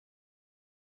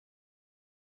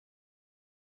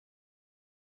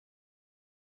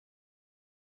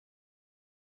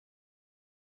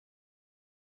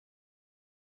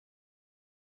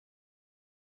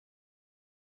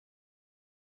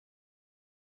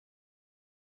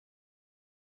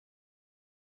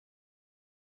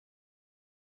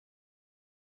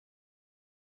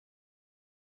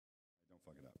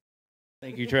fuck it up.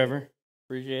 Thank you, Trevor.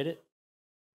 Appreciate it.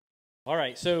 All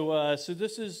right, so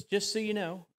this is, just so you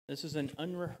know, this is an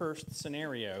unrehearsed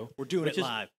scenario. We're doing it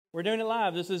live. We're doing it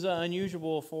live. This is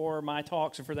unusual for my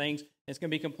talks or for things. It's going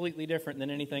to be completely different than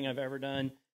anything I've ever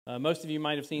done. Most of you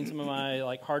might have seen some of my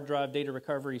like hard drive data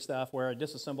recovery stuff where I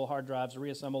disassemble hard drives,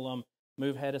 reassemble them,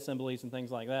 move head assemblies and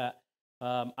things like that.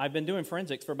 I've been doing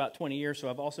forensics for about 20 years, so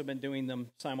I've also been doing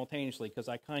them simultaneously because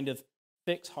I kind of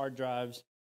fix hard drives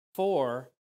for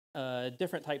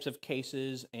different types of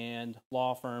cases and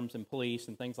law firms and police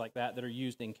and things like that that are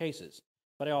used in cases.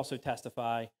 But I also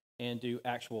testify and do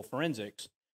actual forensics.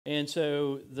 And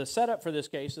so the setup for this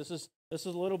case, this is a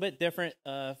little bit different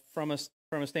from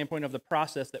a standpoint of the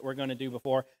process that we're going to do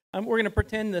before. We're going to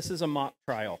pretend this is a mock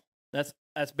trial. That's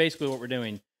basically what we're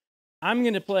doing. I'm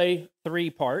going to play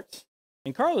 3 parts,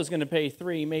 and Karlo's going to play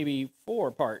 3, maybe 4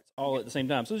 parts all at the same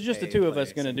time. So it's just the 2 of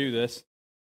us going to do this.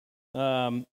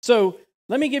 So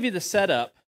let me give you the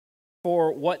setup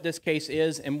for what this case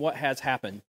is and what has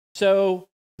happened. So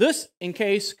this, in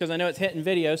case, because I know it's hitting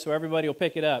video, so everybody will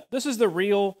pick it up. This is the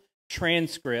real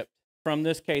transcript from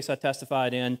this case I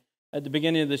testified in at the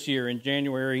beginning of this year in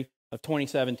January of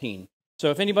 2017.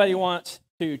 So if anybody wants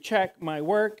to check my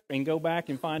work and go back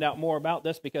and find out more about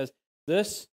this, because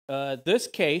this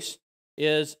case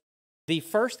is the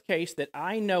first case that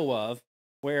I know of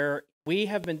where we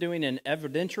have been doing an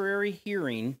evidentiary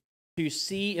hearing to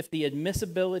see if the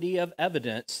admissibility of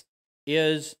evidence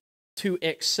is to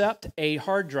accept a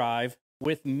hard drive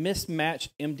with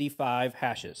mismatched MD5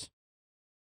 hashes.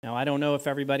 Now, I don't know if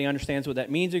everybody understands what that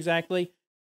means exactly.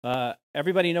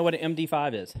 Everybody know what an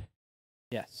MD5 is?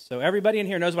 Yes. So everybody in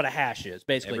here knows what a hash is,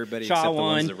 basically. Everybody except the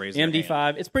ones that raise their MD5.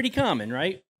 hand. It's pretty common,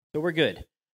 right? So we're good.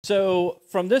 So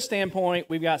from this standpoint,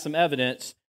 we've got some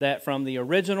evidence that from the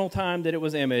original time that it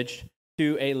was imaged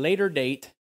to a later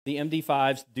date, the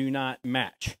MD5s do not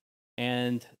match,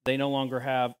 and they no longer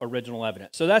have original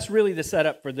evidence. So that's really the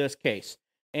setup for this case.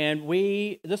 And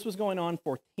this was going on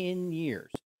for 10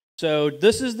 years. So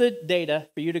this is the data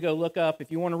for you to go look up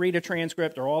if you want to read a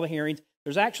transcript or all the hearings.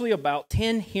 There's actually about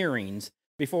 10 hearings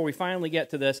before we finally get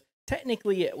to this.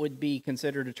 Technically, it would be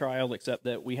considered a trial, except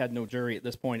that we had no jury at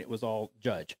this point. It was all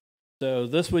judge. So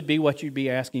this would be what you'd be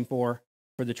asking for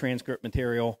the transcript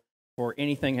material for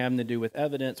anything having to do with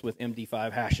evidence with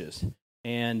MD5 hashes.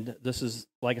 And this is,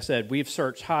 like I said, we've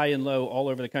searched high and low all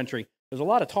over the country. There's a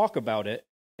lot of talk about it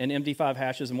and MD5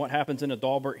 hashes and what happens in a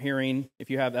Dahlberg hearing if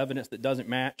you have evidence that doesn't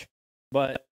match.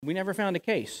 But we never found a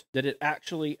case that it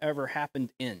actually ever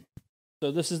happened in.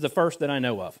 So this is the first that I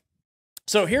know of.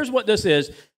 So here's what this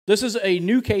is. This is a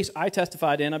new case I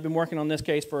testified in. I've been working on this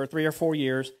case for 3 or 4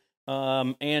 years.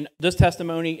 And this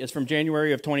testimony is from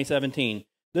January of 2017.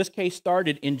 This case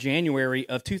started in January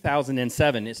of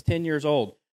 2007. It's 10 years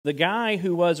old. The guy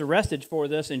who was arrested for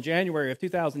this in January of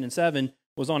 2007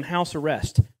 was on house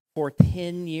arrest for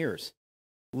 10 years.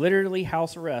 Literally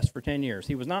house arrest for 10 years.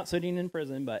 He was not sitting in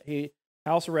prison, but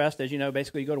house arrest, as you know,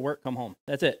 basically you go to work, come home.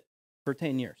 That's it for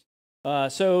 10 years.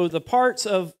 So the parts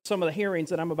of some of the hearings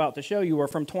that I'm about to show you are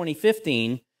from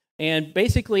 2015. And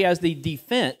basically as the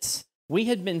defense, we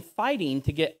had been fighting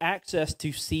to get access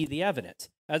to see the evidence.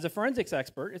 As a forensics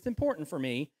expert, it's important for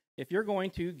me, if you're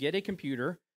going to get a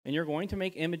computer and you're going to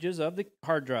make images of the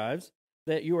hard drives,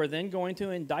 that you are then going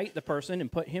to indict the person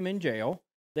and put him in jail,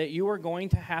 that you are going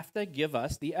to have to give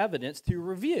us the evidence to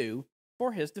review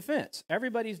for his defense.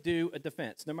 Everybody's due a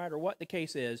defense. No matter what the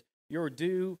case is, you're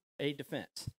due a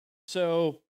defense.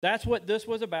 So that's what this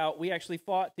was about. We actually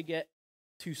fought to get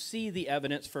to see the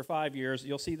evidence for 5 years.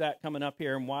 You'll see that coming up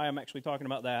here and why I'm actually talking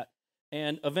about that.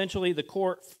 And eventually the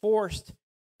court forced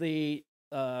the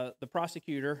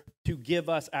prosecutor to give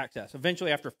us access.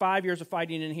 Eventually, after 5 years of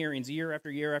fighting in hearings, year after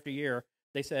year after year,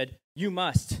 they said, you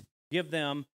must give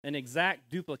them an exact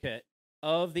duplicate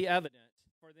of the evidence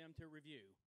for them to review.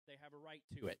 They have a right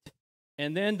to it.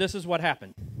 And then this is what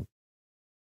happened.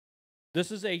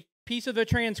 This is a piece of a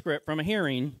transcript from a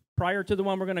hearing prior to the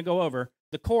one we're going to go over.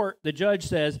 The judge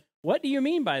says, what do you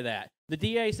mean by that? The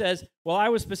DA says, well, I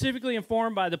was specifically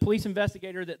informed by the police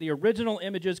investigator that the original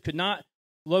images could not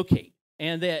locate,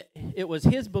 and that it was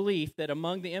his belief that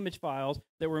among the image files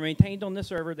that were maintained on this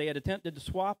server, they had attempted to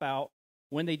swap out.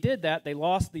 When they did that, they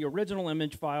lost the original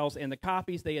image files and the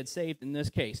copies they had saved in this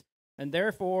case. And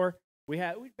therefore, we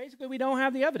don't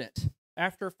have the evidence.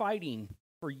 After fighting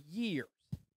for years,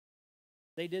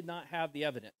 they did not have the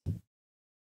evidence.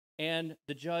 And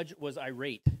the judge was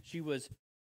irate. She was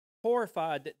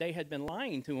horrified that they had been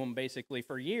lying to him basically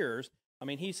for years. I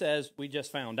mean, he says, we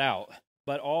just found out.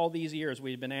 But all these years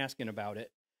we've been asking about it,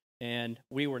 and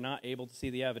we were not able to see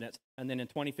the evidence. And then in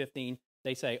 2015,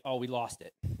 they say, oh, we lost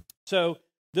it. So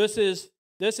this is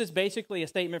basically a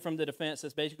statement from the defense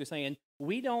that's basically saying,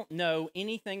 we don't know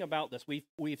anything about this.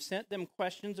 We've sent them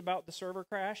questions about the server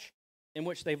crash in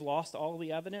which they've lost all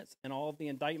the evidence and all of the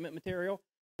indictment material,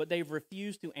 but they've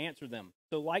refused to answer them.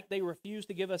 So like they refused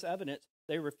to give us evidence,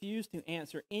 they refused to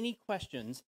answer any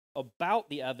questions about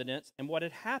the evidence and what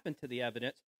had happened to the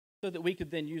evidence so that we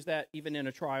could then use that even in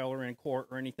a trial or in court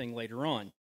or anything later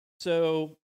on.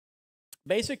 So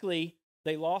basically,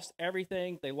 they lost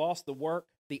everything. They lost the work.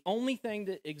 The only thing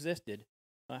that existed,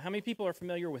 how many people are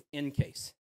familiar with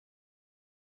EnCase?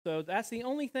 So that's the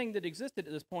only thing that existed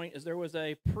at this point, is there was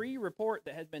a pre-report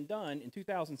that had been done in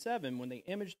 2007 when they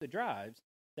imaged the drives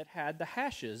that had the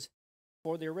hashes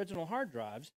for the original hard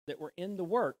drives that were in the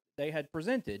work they had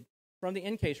presented from the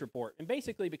EnCase report. And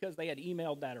basically, because they had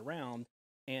emailed that around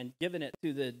and given it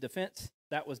to the defense,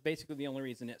 that was basically the only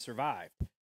reason it survived,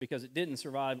 because it didn't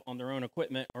survive on their own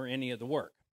equipment or any of the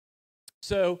work.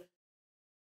 So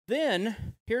then,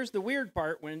 here's the weird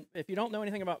part, if you don't know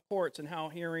anything about courts and how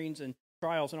hearings and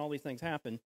trials and all these things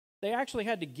happen, they actually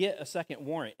had to get a second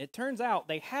warrant. It turns out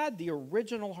they had the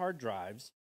original hard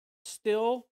drives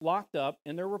still locked up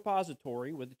in their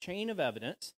repository with a chain of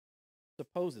evidence,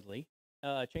 supposedly,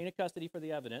 chain of custody for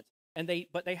the evidence,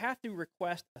 but they have to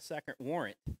request a second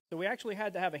warrant. So we actually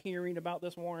had to have a hearing about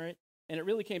this warrant, and it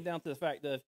really came down to the fact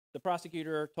that the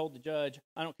prosecutor told the judge,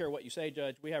 I don't care what you say,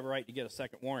 Judge, we have a right to get a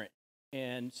second warrant.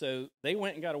 And so they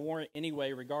went and got a warrant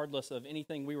anyway, regardless of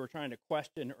anything we were trying to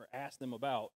question or ask them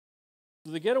about.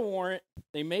 So they get a warrant,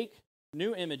 they make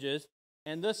new images,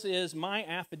 and this is my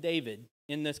affidavit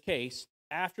in this case.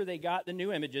 After they got the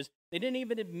new images, they didn't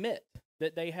even admit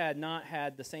that they had not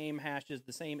had the same hashes,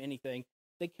 the same anything.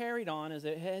 They carried on as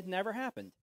it had never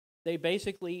happened. They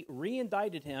basically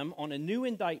re-indicted him on a new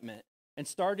indictment and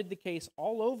started the case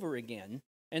all over again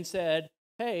and said,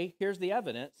 hey, here's the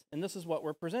evidence, and this is what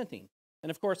we're presenting. And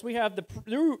of course, we have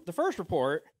the first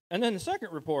report and then the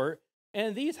second report,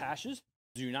 and these hashes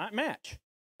do not match.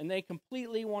 And they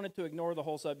completely wanted to ignore the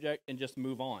whole subject and just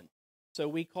move on. So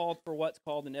we called for what's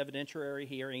called an evidentiary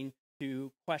hearing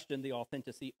to question the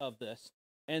authenticity of this.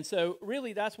 And so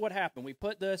really that's what happened. We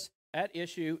put this at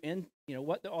issue in,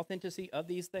 what the authenticity of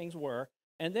these things were.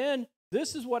 And then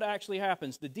this is what actually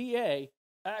happens. The DA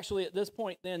actually at this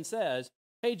point then says,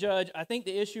 hey, Judge, I think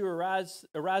the issue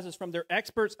arises from their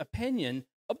expert's opinion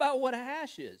about what a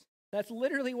hash is. That's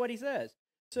literally what he says.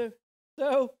 So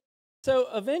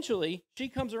eventually, she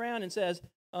comes around and says,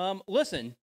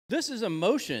 listen, this is a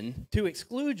motion to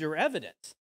exclude your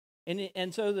evidence.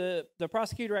 And so the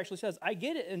prosecutor actually says, I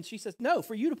get it. And she says, no,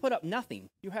 for you to put up nothing.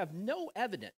 You have no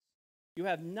evidence. You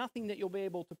have nothing that you'll be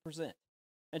able to present.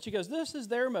 And she goes, this is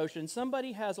their motion.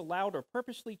 Somebody has allowed or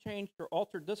purposely changed or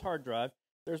altered this hard drive.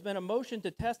 There's been a motion to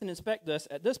test and inspect this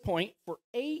at this point for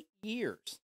 8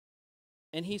 years.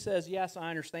 And he says, yes, I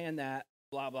understand that,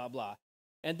 blah, blah, blah.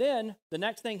 And then the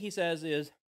next thing he says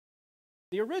is,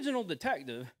 the original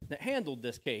detective that handled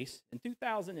this case in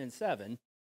 2007,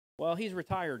 well, he's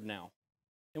retired now.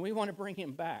 And we want to bring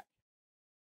him back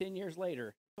 10 years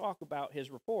later to talk about his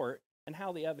report and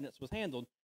how the evidence was handled.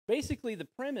 Basically, the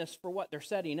premise for what they're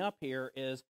setting up here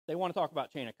is they want to talk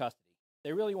about chain of custody.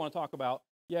 They really want to talk about,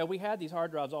 yeah, we had these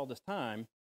hard drives all this time,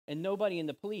 and nobody in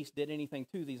the police did anything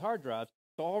to these hard drives,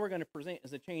 so all we're going to present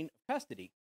is a chain of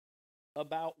custody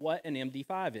about what an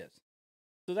MD5 is.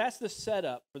 So that's the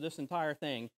setup for this entire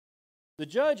thing. The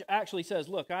judge actually says,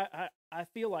 look, I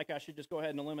feel like I should just go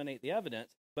ahead and eliminate the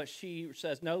evidence, but she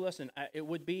says, no, listen, I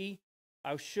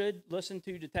should listen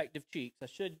to Detective Cheeks. I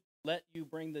should let you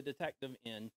bring the detective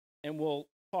in, and we'll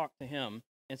talk to him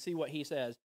and see what he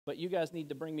says. But you guys need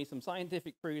to bring me some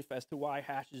scientific proof as to why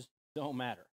hashes don't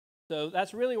matter. So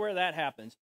that's really where that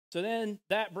happens. So then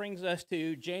that brings us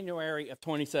to January of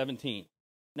 2017.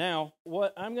 Now,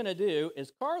 what I'm going to do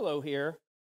is Karlo here,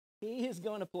 he is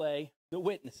going to play the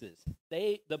witnesses.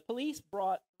 The police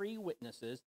brought 3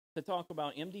 witnesses to talk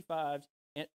about MD5s.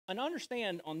 And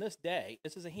understand on this day,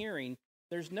 this is a hearing,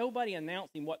 there's nobody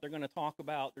announcing what they're going to talk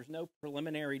about. There's no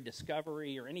preliminary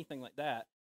discovery or anything like that.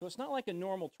 So it's not like a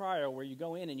normal trial where you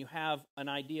go in and you have an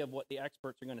idea of what the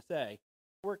experts are going to say.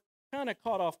 We're kind of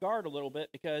caught off guard a little bit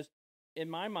because, in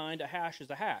my mind, a hash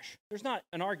is a hash. There's not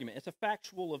an argument. It's a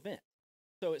factual event.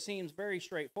 So it seems very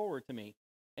straightforward to me.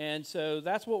 And so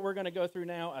that's what we're going to go through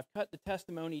now. I've cut the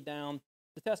testimony down.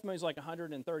 The testimony is like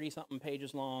 130-something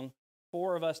pages long.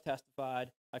 4 of us testified.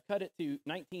 I cut it to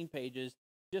 19 pages,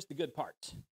 just the good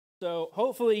parts. So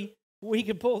hopefully we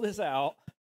can pull this out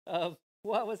of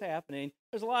what was happening.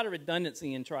 There's a lot of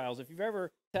redundancy in trials. If you've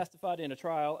ever testified in a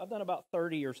trial, I've done about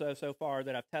 30 or so far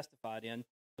that I've testified in,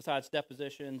 besides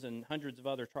depositions and hundreds of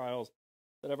other trials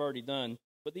that I've already done.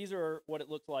 but these are what it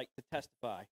looks like to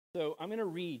testify. So I'm going to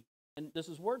read, and this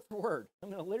is word for word. I'm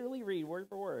going to literally read word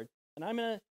for word, and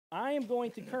I am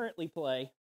going to currently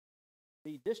play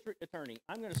the district attorney.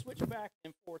 I'm going to switch back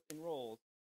and forth in roles.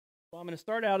 So I'm going to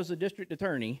start out as a district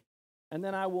attorney, and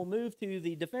then I will move to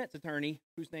the defense attorney,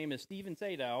 whose name is Stephen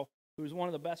Sadow, who's one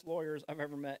of the best lawyers I've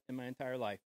ever met in my entire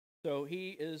life. So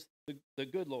he is the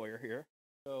good lawyer here.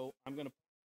 So I'm going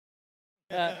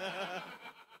to...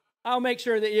 I'll make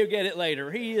sure that you get it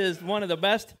later. He is one of the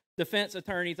best defense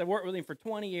attorneys. I've worked with him for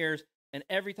 20 years, and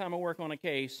every time I work on a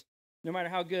case, no matter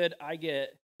how good I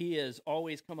get, he has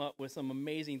always come up with some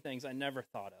amazing things I never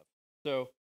thought of. So,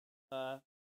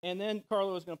 and then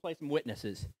Karlo is going to play some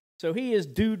witnesses. So he is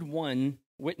dude one,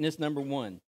 witness number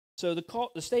one. So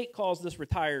the state calls this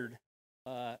retired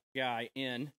guy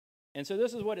in, and so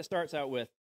this is what it starts out with.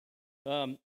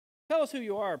 Tell us who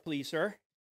you are, please, sir.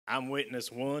 I'm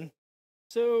witness one.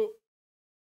 So,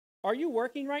 are you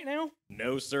working right now?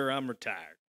 No, sir, I'm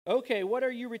retired. Okay, what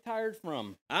are you retired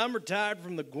from? I'm retired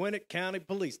from the Gwinnett County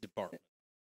Police Department.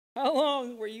 How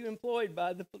long were you employed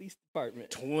by the police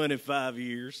department? 25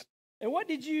 years. And what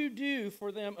did you do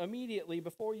for them immediately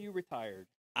before you retired?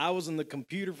 I was in the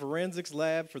computer forensics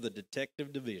lab for the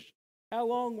detective division. How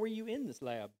long were you in this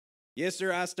lab? Yes,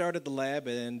 sir, I started the lab,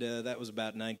 and that was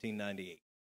about 1998.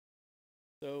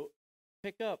 So,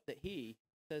 pick up that he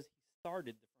says he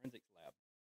started the forensics lab.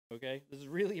 Okay? This is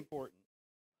really important.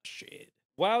 Shit.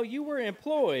 While you were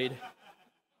employed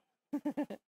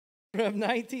from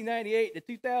 1998 to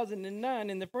 2009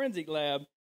 in the forensic lab,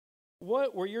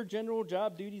 what were your general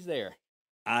job duties there?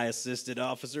 I assisted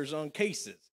officers on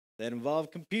cases that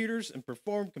involved computers and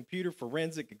performed computer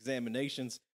forensic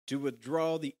examinations to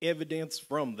withdraw the evidence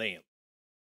from them.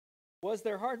 Was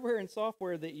there hardware and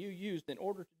software that you used in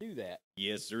order to do that?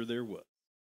 Yes, sir, there was.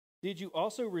 Did you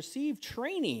also receive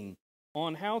training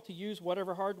on how to use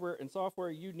whatever hardware and software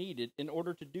you needed in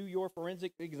order to do your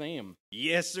forensic exam?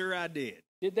 Yes, sir, I did.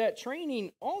 Did that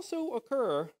training also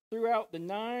occur throughout the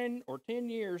 9 or 10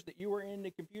 years that you were in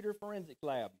the computer forensics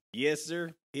lab? Yes,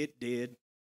 sir, it did.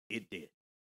 It did.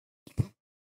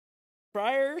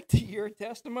 Prior to your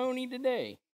testimony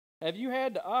today, have you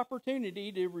had the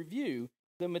opportunity to review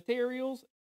the materials,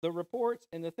 the reports,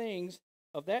 and the things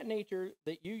of that nature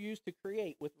that you used to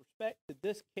create with respect to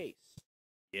this case?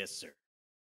 Yes, sir.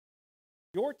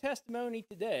 Your testimony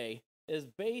today is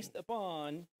based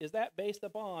upon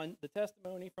the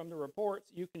testimony from the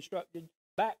reports you constructed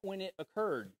back when it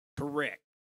occurred? Correct.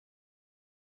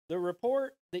 The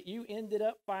report that you ended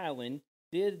up filing,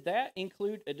 did that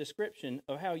include a description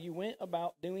of how you went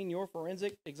about doing your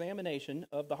forensic examination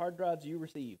of the hard drives you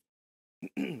received?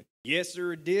 Yes,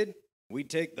 sir, it did. We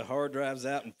take the hard drives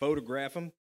out and photograph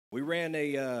them. We ran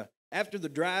after the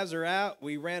drives are out,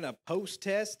 we ran a post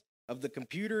test of the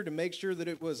computer to make sure that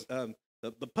it was,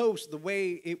 the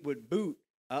way it would boot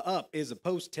up is a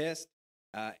post test.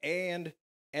 And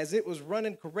as it was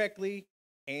running correctly,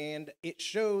 and it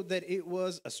showed that it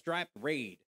was a striped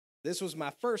RAID. This was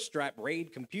my first striped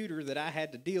RAID computer that I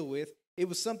had to deal with. It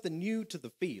was something new to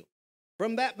the field.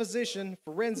 From that position,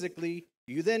 forensically,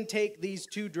 you then take these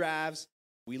two drives,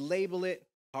 we label it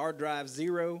hard drive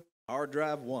 0, hard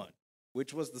drive 1,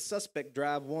 which was the suspect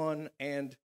drive 1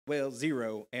 and,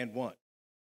 0 and 1.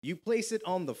 You place it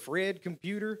on the Fred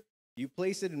computer, you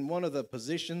place it in one of the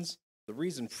positions. The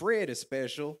reason Fred is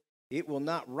special, it will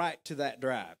not write to that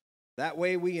drive. That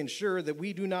way we ensure that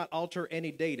we do not alter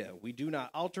any data. We do not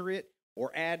alter it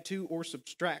or add to or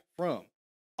subtract from.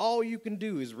 All you can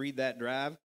do is read that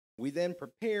drive. We then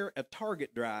prepare a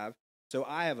target drive. So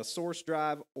I have a source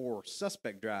drive or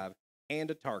suspect drive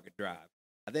and a target drive.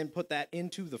 I then put that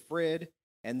into the Fred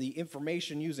and the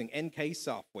information using NK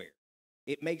software.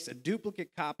 It makes a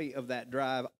duplicate copy of that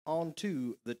drive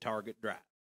onto the target drive.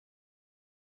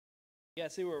 You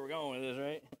guys see where we're going with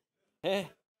this, right?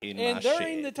 And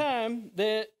during the time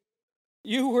that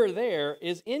you were there,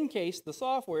 is Encase the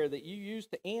software that you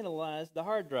used to analyze the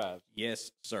hard drives?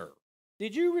 Yes, sir.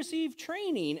 Did you receive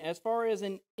training as far as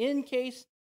an Encase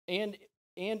and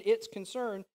its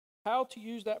concern, how to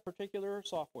use that particular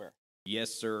software?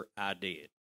 Yes, sir, I did.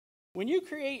 When you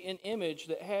create an image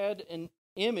that had an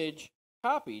image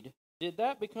copied, did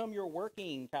that become your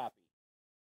working copy?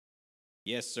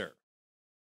 Yes, sir.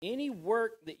 Any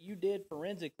work that you did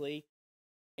forensically,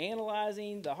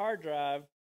 analyzing the hard drive,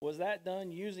 was that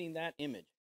done using that image?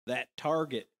 That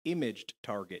target, imaged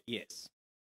target, yes.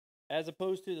 As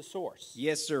opposed to the source?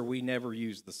 Yes, sir, we never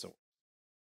used the source.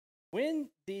 When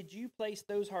did you place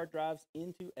those hard drives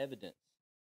into evidence?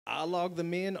 I logged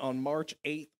them in on March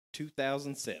 8th,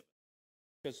 2007.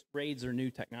 Because RAIDs are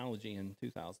new technology in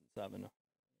 2007,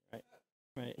 right?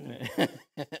 Right.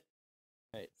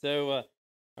 Right. So, all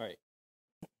right.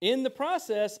 In the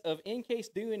process of Encase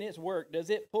doing its work, does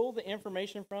it pull the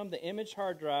information from the image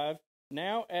hard drive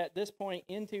now at this point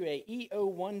into a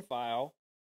EO1 file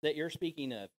that you're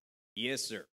speaking of? Yes,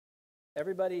 sir.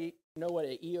 Everybody know what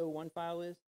an EO1 file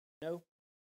is? No?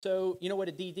 So you know what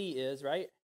a DD is, right?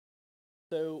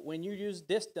 So when you use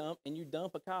disk dump and you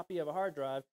dump a copy of a hard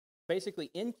drive,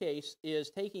 basically Encase is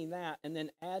taking that and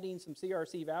then adding some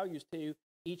CRC values to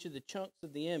each of the chunks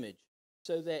of the image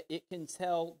so that it can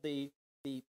tell the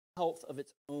health of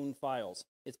its own files.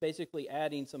 It's basically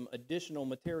adding some additional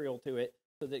material to it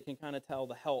so that it can kind of tell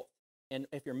the health and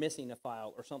if you're missing a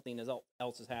file or something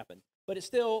else has happened. But it's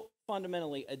still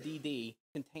fundamentally a DD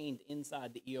contained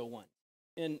inside the EO1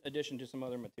 in addition to some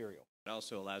other material. It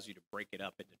also allows you to break it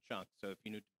up into chunks. So if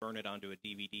you need to burn it onto a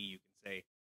DVD, you can say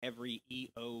every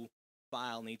EO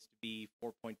file needs to be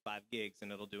 4.5 gigs,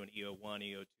 and it'll do an EO1,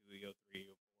 EO2, EO3,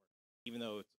 EO4, even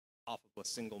though it's off of a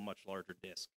single much larger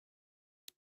disk.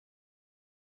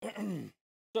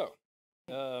 So,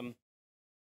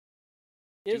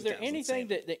 is there anything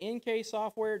that the Encase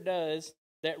software does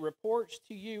that reports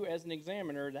to you as an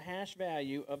examiner the hash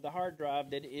value of the hard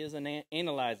drive that it is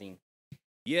analyzing?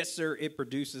 Yes, sir. It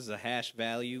produces a hash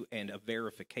value and a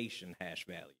verification hash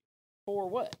value. For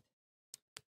what?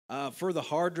 For the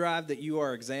hard drive that you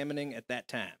are examining at that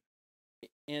time.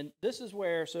 And this is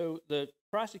where, so the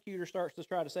prosecutor starts to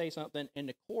try to say something, and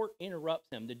the court interrupts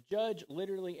him. The judge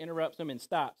literally interrupts him and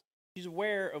stops. She's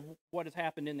aware of what has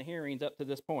happened in the hearings up to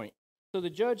this point. So the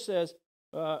judge says,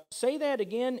 say that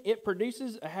again. It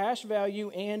produces a hash value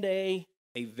and a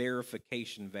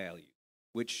verification value,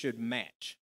 which should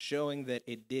match, showing that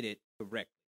it did it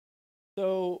correctly.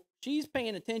 So she's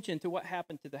paying attention to what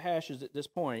happened to the hashes at this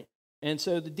point. And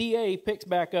so the DA picks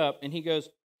back up, and he goes,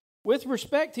 with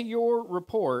respect to your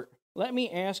report, let me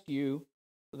ask you,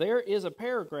 there is a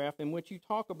paragraph in which you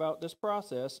talk about this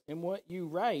process, and what you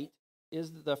write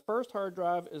is that the first hard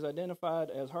drive is identified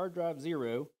as hard drive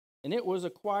 0, and it was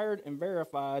acquired and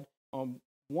verified on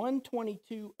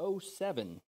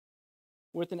 1/22/07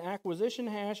 with an acquisition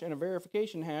hash and a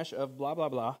verification hash of blah, blah,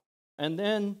 blah. And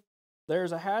then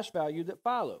there's a hash value that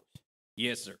follows.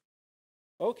 Yes, sir.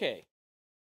 Okay.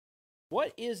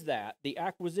 What is that, the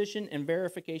acquisition and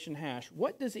verification hash?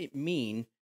 What does it mean?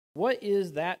 What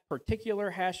is that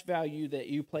particular hash value that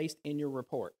you placed in your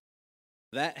report?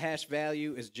 That hash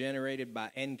value is generated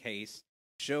by Encase,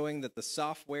 showing that the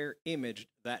software imaged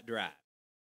that drive.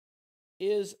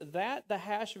 Is that the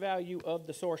hash value of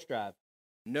the source drive?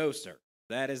 No, sir.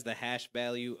 That is the hash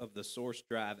value of the source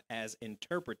drive as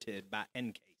interpreted by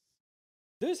Encase.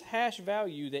 This hash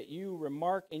value that you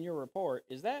remark in your report,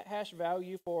 is that hash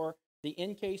value for the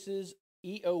Encase's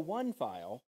EO1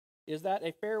 file? Is that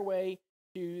a fair way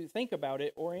to think about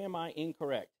it, or am I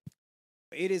incorrect?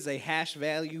 It is a hash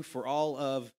value for all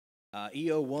of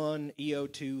EO1,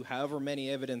 EO2, however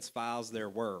many evidence files there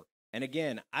were. And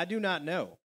again, I do not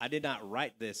know. I did not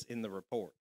write this in the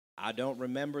report. I don't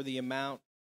remember the amount,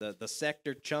 the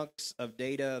sector chunks of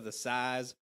data, the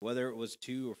size, whether it was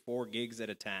 2 or 4 gigs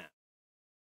at a time.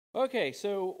 Okay,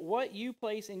 so what you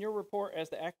place in your report as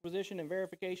the acquisition and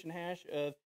verification hash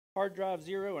of hard drive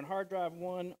 0 and hard drive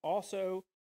 1 also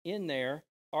in there,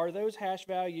 are those hash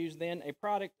values then a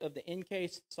product of the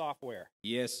Encase software?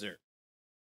 Yes, sir.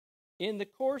 In the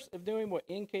course of doing what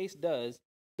Encase does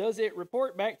it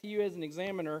report back to you as an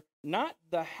examiner not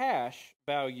the hash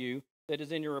value that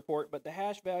is in your report, but the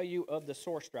hash value of the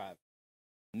source drive?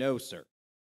 No, sir.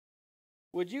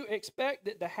 Would you expect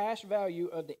that the hash value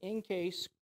of the Encase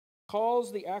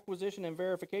calls the acquisition and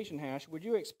verification hash? Would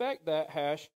you expect that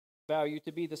hash value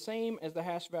to be the same as the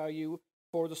hash value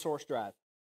for the source drive?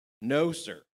 No,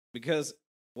 sir. Because,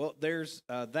 well, there's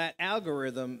that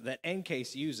algorithm that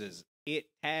Encase uses. It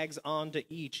tags onto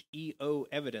each EO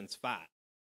evidence file.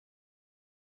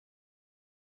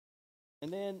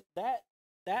 And then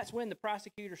that's when the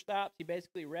prosecutor stops. He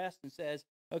basically rests and says,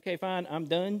 okay, fine, I'm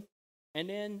done. And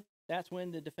then that's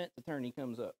when the defense attorney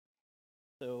comes up.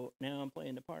 So now I'm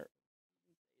playing the part.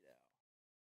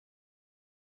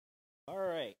 All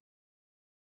right.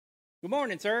 Good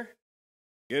morning, sir.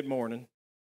 Good morning.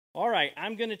 All right,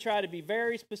 I'm going to try to be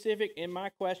very specific in my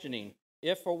questioning.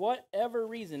 If for whatever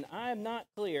reason I am not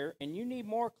clear and you need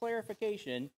more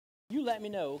clarification, you let me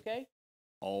know, okay?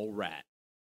 All right.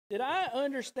 Did I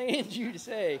understand you to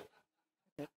say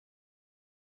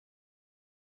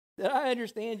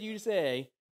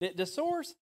that the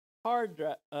source hard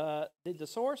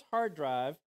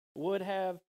drive would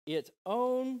have its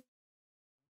own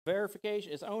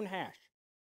verification, its own hash?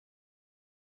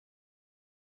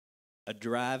 A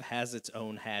drive has its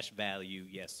own hash value,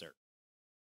 yes, sir.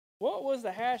 What was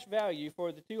the hash value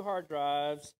for the two hard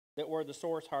drives that were the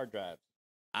source hard drives?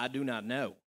 I do not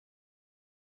know.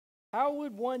 How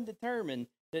would one determine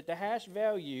that the hash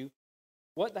value,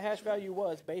 what the hash value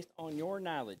was based on your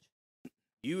knowledge?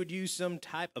 You would use some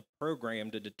type of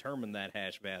program to determine that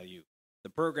hash value.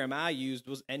 The program I used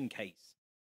was Ncase,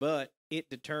 but it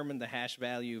determined the hash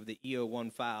value of the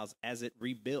EO1 files as it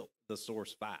rebuilt the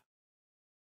source file.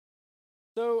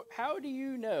 So how do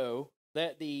you know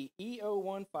that the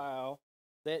EO1 file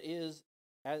that is,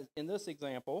 as in this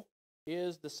example,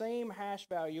 is the same hash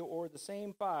value or the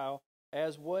same file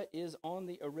as what is on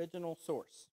the original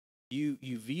source?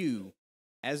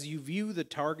 As you view the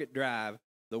target drive,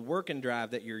 the working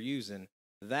drive that you're using,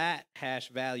 that hash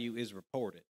value is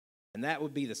reported. And that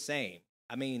would be the same.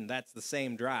 I mean, that's the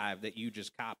same drive that you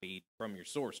just copied from your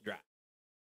source drive.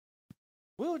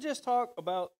 We'll just talk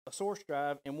about a source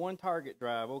drive and one target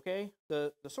drive, okay?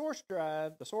 The source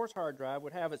drive, the source hard drive,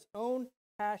 would have its own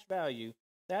hash value.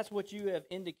 That's what you have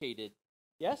indicated.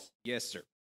 Yes? Yes, sir.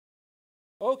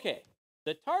 Okay.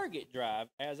 The target drive,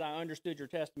 as I understood your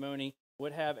testimony,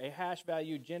 would have a hash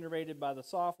value generated by the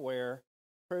software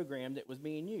program that was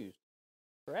being used,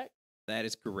 correct? That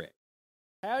is correct.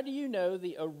 How do you know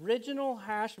the original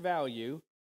hash value,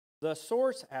 the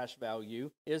source hash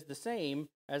value, is the same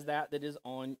as that is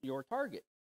on your target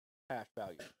hash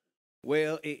value?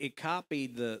 Well, it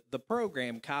copied, the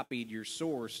program copied your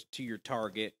source to your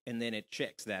target, and then it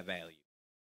checks that value.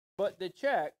 But the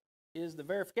check is the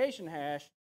verification hash,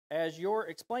 as you're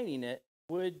explaining it,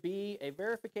 would be a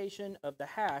verification of the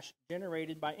hash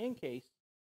generated by Ncase,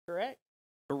 correct?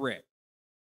 Correct.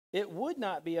 It would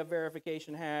not be a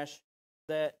verification hash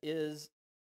that is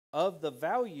of the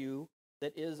value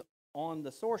that is on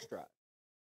the source drive.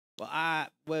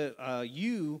 Well,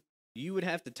 you would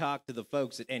have to talk to the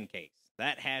folks at Ncase.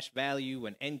 That hash value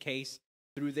and Ncase,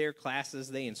 through their classes,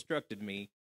 they instructed me,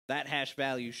 that hash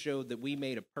value showed that we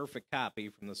made a perfect copy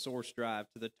from the source drive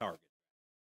to the target.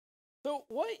 So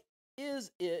what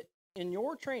is it in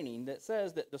your training that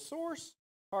says that the source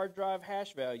hard drive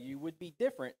hash value would be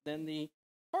different than the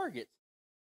target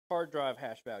hard drive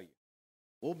hash value?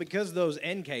 Well, because those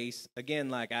Ncase, again,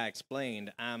 like I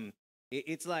explained,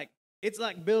 it's like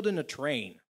building a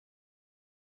train.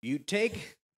 You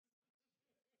take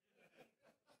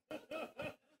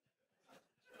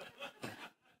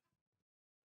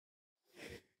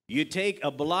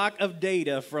a block of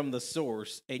data from the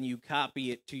source and you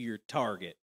copy it to your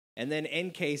target. And then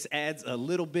Ncase adds a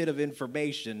little bit of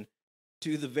information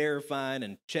to the verifying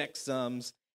and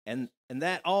checksums, and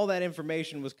that all that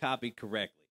information was copied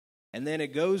correctly. And then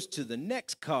it goes to the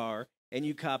next car, and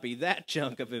you copy that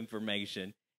chunk of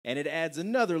information, and it adds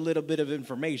another little bit of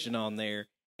information on there.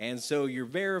 And so you're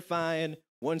verifying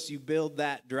once you build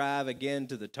that drive again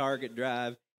to the target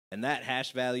drive, and that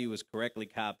hash value was correctly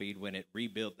copied when it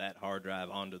rebuilt that hard drive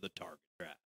onto the target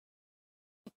drive.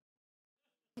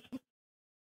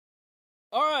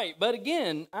 All right, but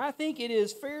again, I think it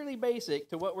is fairly basic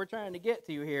to what we're trying to get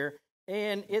to here,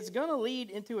 and it's going to lead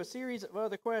into a series of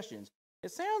other questions.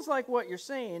 It sounds like what you're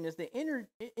saying is the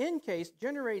Ncase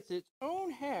generates its own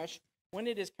hash when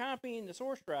it is copying the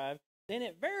source drive, then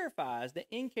it verifies, the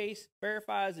Ncase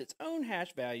verifies its own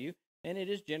hash value, and it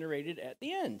is generated at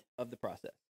the end of the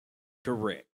process.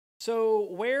 Correct. So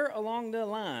where along the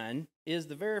line is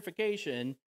the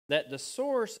verification that the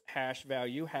source hash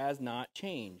value has not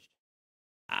changed?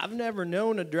 I've never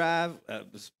known a drive,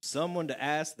 someone to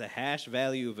ask the hash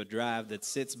value of a drive that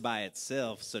sits by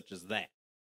itself, such as that.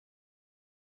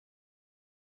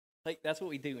 Like, that's what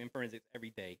we do in forensics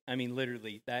every day. I mean,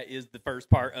 literally, that is the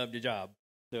first part of the job.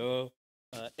 So,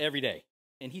 every day.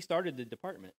 And he started the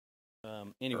department.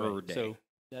 Anyway, so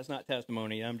that's not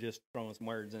testimony. I'm just throwing some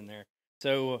words in there.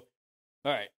 So,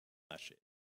 all right. Ah, shit.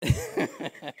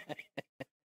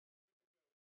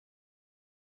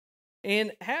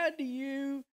 And how do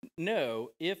you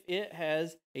know if it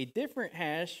has a different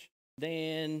hash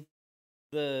than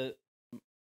the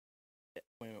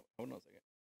hold on a second,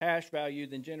 hash value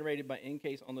than generated by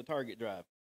Ncase on the target drive?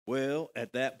 Well,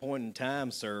 at that point in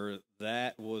time, sir,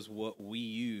 that was what we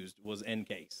used, was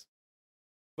Ncase.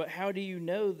 But how do you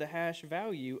know the hash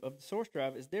value of the source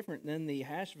drive is different than the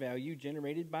hash value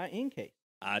generated by Ncase?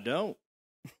 I don't.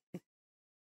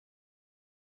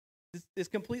 This is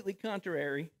completely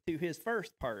contrary to his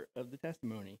first part of the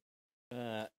testimony.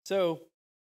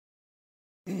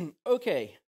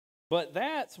 Okay, but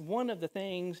that's one of the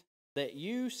things that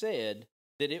you said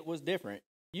that it was different.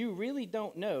 You really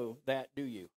don't know that, do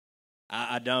you?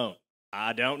 I don't.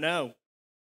 I don't know.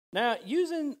 Now,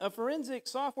 using a forensic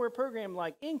software program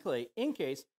like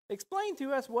Ncase, explain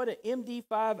to us what an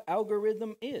MD5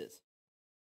 algorithm is.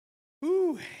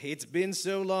 Whew, it's been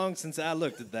so long since I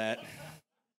looked at that.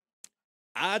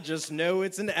 I just know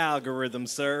it's an algorithm,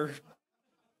 sir.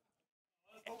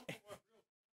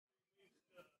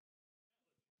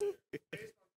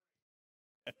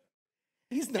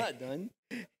 He's not done.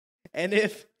 And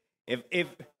if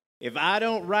I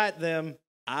don't write them,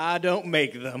 I don't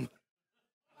make them.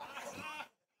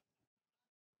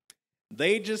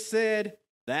 They just said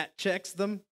that checks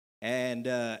them, and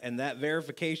that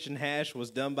verification hash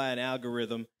was done by an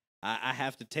algorithm. I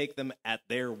have to take them at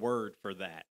their word for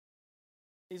that.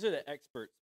 These are the expert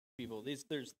people.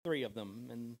 There's 3 of them,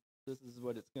 and this is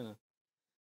what it's gonna.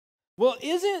 Well,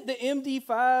 isn't the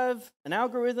MD5 an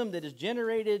algorithm that is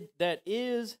generated that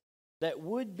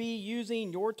would be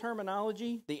using your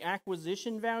terminology, the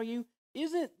acquisition value?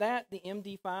 Isn't that the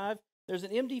MD5? There's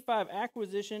an MD5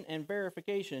 acquisition and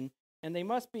verification, and they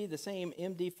must be the same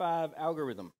MD5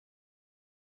 algorithm.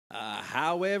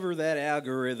 However that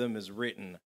algorithm is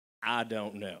written, I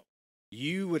don't know.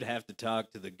 You would have to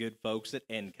talk to the good folks at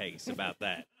Encase about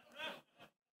that.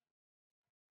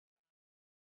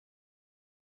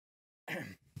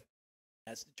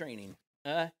 That's the training.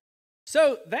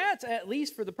 So that's at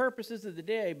least for the purposes of the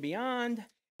day. Beyond.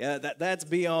 Yeah, that's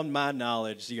beyond my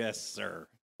knowledge. Yes, sir.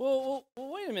 Well,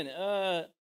 wait a minute.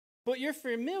 But you're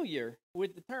familiar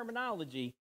with the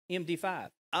terminology MD5.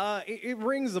 It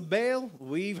rings a bell.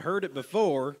 We've heard it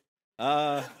before.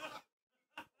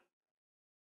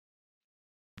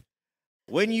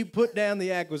 When you put down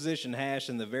the acquisition hash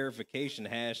and the verification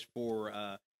hash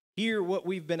for here, what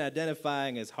we've been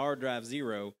identifying as hard drive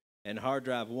 0 and hard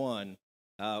drive 1,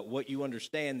 what you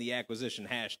understand the acquisition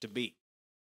hash to be.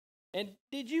 And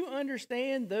did you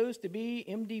understand those to be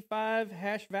MD5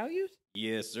 hash values?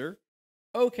 Yes, sir.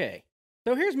 Okay.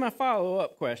 So here's my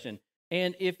follow-up question.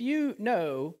 And if you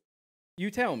know,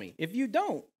 you tell me. If you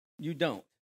don't, you don't.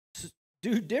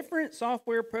 Do different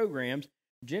software programs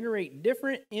generate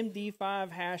different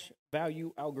MD5 hash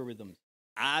value algorithms?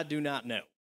 I do not know.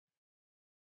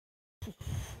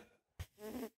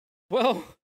 Well,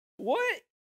 what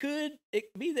could it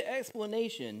be the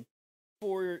explanation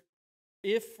for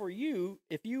if you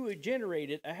had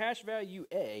generated a hash value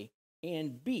A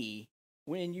and B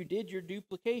when you did your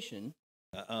duplication?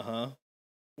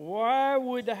 Why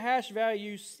would the hash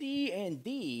value C and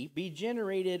D be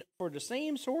generated for the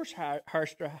same source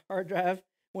hard drive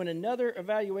when another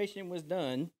evaluation was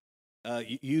done?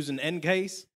 Using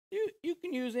Encase? You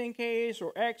can use Encase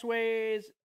or Xways.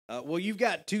 Well, you've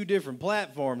got 2 different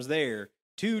platforms there,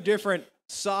 2 different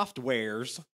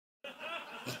softwares,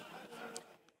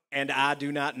 and I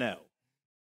do not know.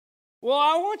 Well,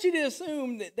 I want you to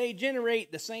assume that they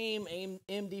generate the same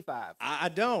MD5. I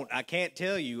don't. I can't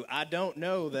tell you. I don't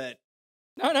know that.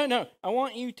 No. I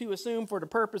want you to assume for the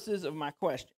purposes of my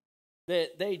question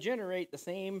that they generate the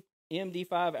same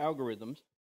MD5 algorithms.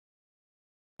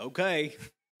 Okay.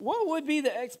 What would be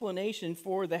the explanation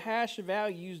for the hash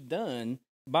values done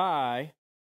by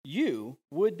you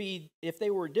would be if they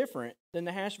were different than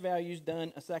the hash values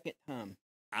done a second time?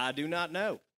 I do not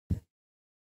know.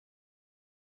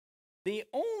 The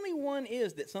only one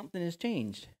is that something has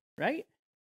changed, right?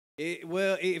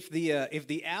 Well, if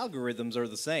the algorithms are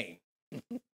the same.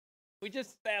 We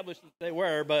just established that they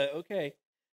were, but okay.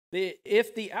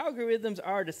 If the algorithms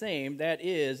are the same, that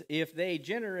is, if they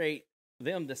generate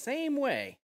them the same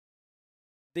way,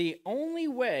 the only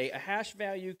way a hash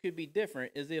value could be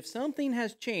different is if something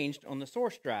has changed on the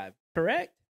source drive,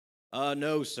 correct?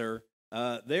 No, sir.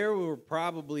 There were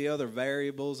probably other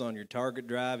variables on your target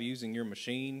drive using your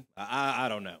machine. I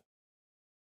don't know.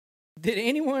 Did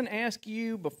anyone ask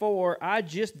you before I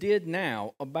just did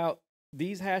now about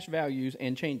these hash values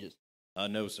and changes?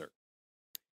 No, sir.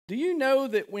 Do you know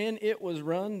that when it was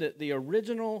run, that the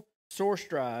original source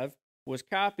drive was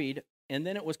copied, and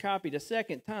then it was copied a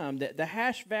second time, that the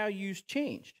hash values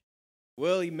changed?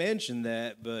 Well, he mentioned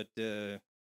that, but... That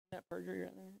perjury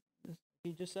right there?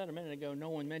 He just said a minute ago no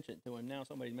one mentioned it to him. Now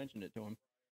somebody mentioned it to him.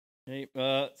 Okay,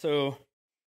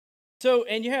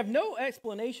 and you have no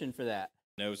explanation for that.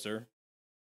 No, sir.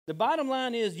 The bottom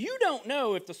line is you don't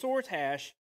know if the source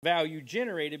hash value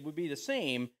generated would be the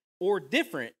same or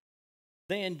different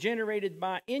than generated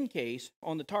by Encase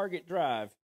on the target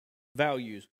drive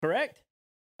values, correct?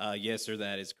 Yes, sir,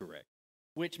 that is correct.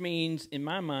 Which means, in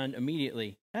my mind,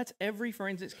 immediately, that's every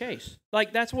forensics case.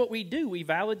 Like, that's what we do. We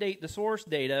validate the source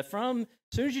data from, as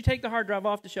soon as you take the hard drive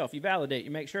off the shelf, you validate,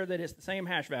 you make sure that it's the same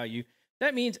hash value.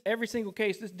 That means every single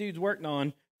case this dude's worked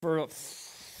on for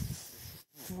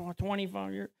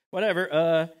 25 years,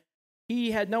 whatever,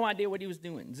 he had no idea what he was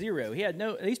doing. Zero. He had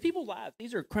no, these people's lives, this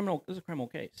is a criminal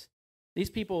case.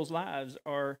 These people's lives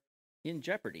are in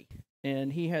jeopardy.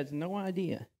 and he has no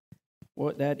idea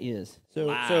what that is.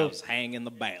 Lives hang in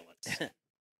the balance.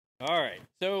 All right.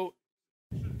 So,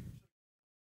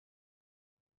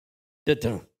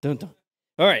 dun, dun, dun.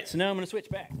 All right. So now I'm going to switch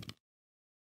back.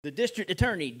 The district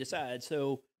attorney decides.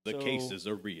 The cases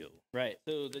are real. Right.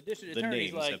 So the district The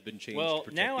attorney's names like, have been changed well, to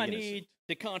protect now the I innocent. need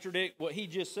to contradict what he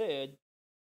just said.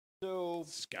 So,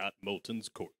 Scott Moulton's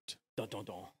court. dun, dun,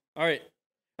 dun. All right.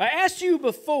 I asked you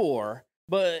before,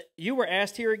 but you were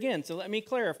asked here again. So let me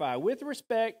clarify. With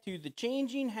respect to the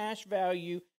changing hash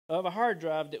value of a hard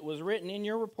drive that was written in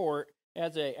your report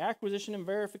as a acquisition and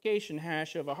verification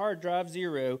hash of a hard drive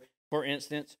 0, for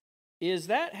instance, is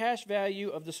that hash value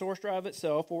of the source drive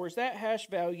itself, or is that hash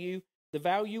value the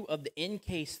value of the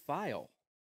encase file?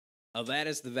 That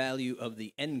is the value of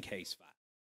the encase file.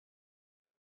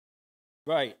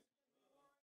 Right.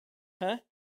 Huh?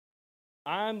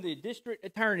 I'm the district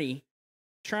attorney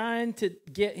trying to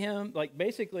get him,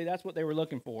 basically that's what they were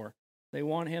looking for. They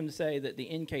want him to say that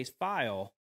the encase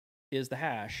file is the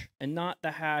hash and not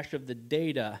the hash of the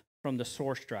data from the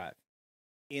source drive.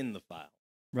 In the file.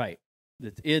 Right.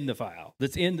 That's in the file.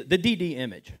 That's in the DD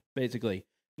image, basically.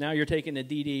 Now you're taking the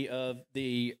DD of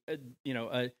the,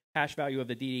 a hash value of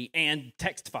the DD and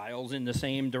text files in the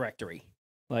same directory.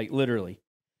 Literally.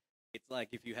 It's like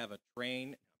if you have a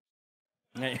train.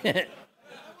 Right.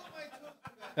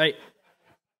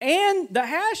 And the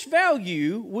hash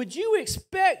value, would you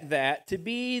expect that to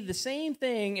be the same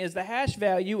thing as the hash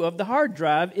value of the hard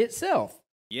drive itself?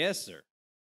 Yes, sir.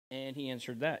 And he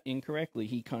answered that incorrectly.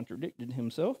 He contradicted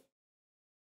himself.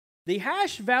 The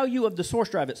hash value of the source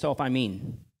drive itself, I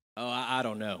mean. Oh, I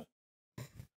don't know.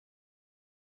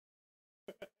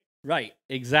 Right,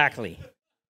 exactly.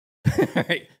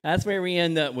 Right, that's where we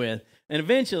end up with. And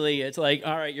eventually, it's like,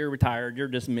 all right, you're retired, you're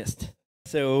dismissed.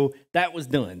 So that was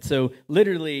done. So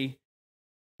literally,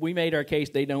 we made our case,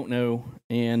 they don't know,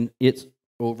 and it's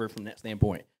over from that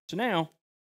standpoint. So now,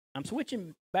 I'm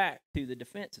switching back to the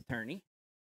defense attorney,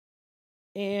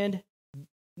 and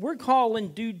we're calling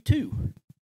Dude 2.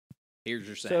 Here's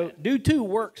your side. So Dude 2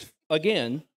 works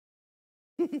again.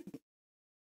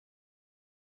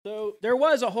 So there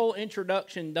was a whole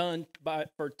introduction done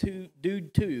for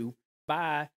Dude 2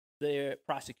 by the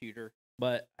prosecutor,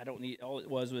 but I don't need, all it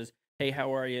was, hey,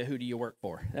 how are you? Who do you work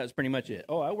for? That was pretty much it.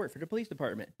 Oh, I work for the police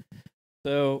department.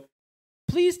 So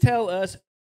please tell us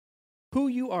who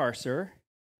you are, sir.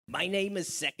 My name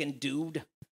is Second Dude.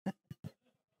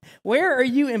 Where are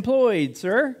you employed,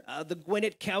 sir? The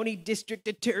Gwinnett County District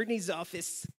Attorney's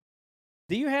Office.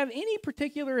 Do you have any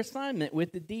particular assignment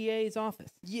with the DA's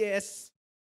office? Yes.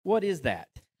 What is that?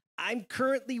 I'm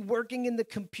currently working in the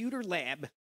computer lab.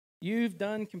 You've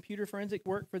done computer forensic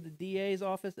work for the DA's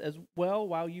office as well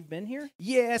while you've been here?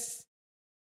 Yes.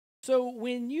 So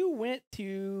when you went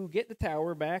to get the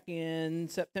tower back in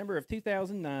September of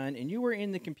 2009 and you were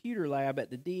in the computer lab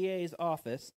at the DA's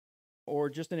office,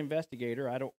 or just an investigator,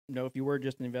 I don't know if you were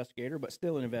just an investigator, but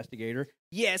still an investigator.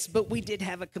 Yes, but we did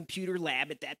have a computer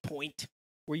lab at that point.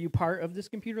 Were you part of this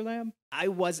computer lab? I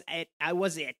was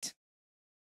it.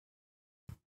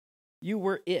 You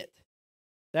were it.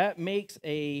 That makes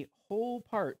a whole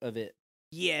part of it.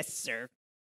 Yes, sir.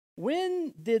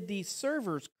 When did the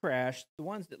servers crash, the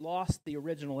ones that lost the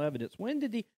original evidence? When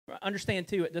did the, understand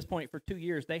too, at this point for 2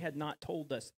 years, they had not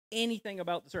told us anything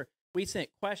about the server. We sent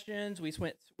questions,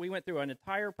 we went through an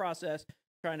entire process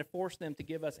trying to force them to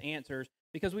give us answers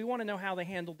because we want to know how they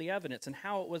handled the evidence and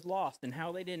how it was lost and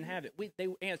how they didn't have it. They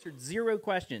answered 0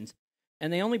 questions,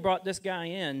 and they only brought this guy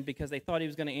in because they thought he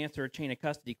was going to answer a chain of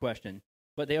custody question,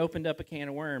 but they opened up a can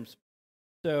of worms.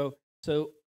 So the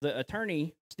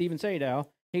attorney, Stephen Sadow,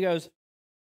 he goes,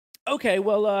 okay,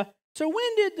 well, so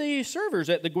when did the servers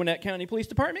at the Gwinnett County Police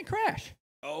Department crash?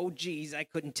 Oh, geez, I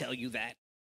couldn't tell you that.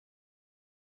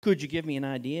 Could you give me an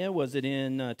idea? Was it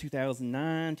in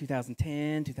 2009,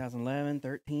 2010, 2011,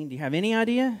 13? Do you have any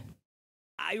idea?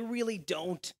 I really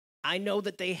don't. I know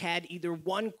that they had either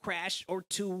 1 crash or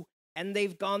 2, and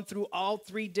they've gone through all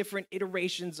 3 different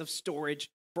iterations of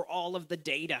storage for all of the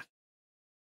data.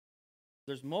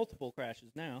 There's multiple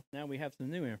crashes now. Now we have some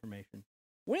new information.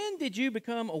 When did you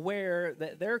become aware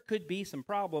that there could be some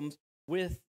problems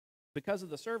with, because of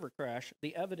the server crash,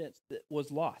 the evidence that was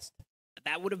lost?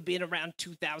 That would have been around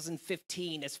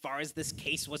 2015 as far as this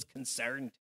case was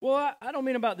concerned. Well, I don't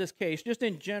mean about this case, just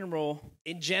in general.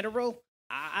 In general,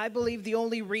 I believe the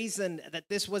only reason that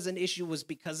this was an issue was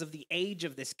because of the age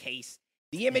of this case.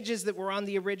 The images that were on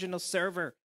the original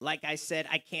server, like I said,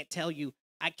 I can't tell you,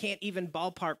 I can't even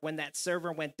ballpark when that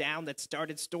server went down that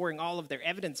started storing all of their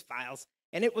evidence files,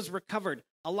 and it was recovered.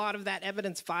 A lot of that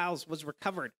evidence files was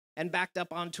recovered and backed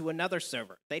up onto another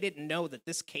server. They didn't know that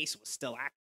this case was still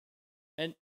active.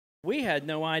 And we had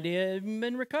no idea it had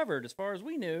been recovered. As far as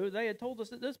we knew, they had told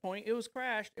us at this point it was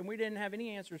crashed, and we didn't have any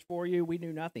answers for you. We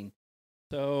knew nothing.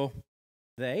 So,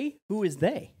 they? Who is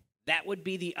they? That would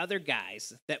be the other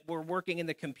guys that were working in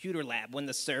the computer lab when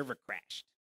the server crashed.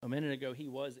 A minute ago, he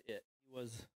was it. He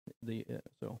was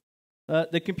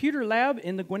the computer lab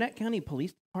in the Gwinnett County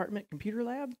Police Department computer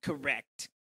lab? Correct.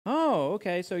 Oh,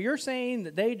 okay. So you're saying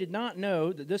that they did not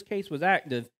know that this case was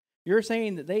active. You're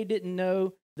saying that they didn't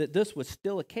know that this was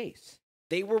still a case.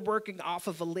 They were working off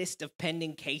of a list of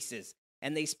pending cases,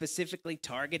 and they specifically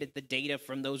targeted the data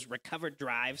from those recovered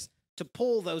drives to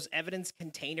pull those evidence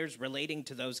containers relating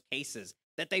to those cases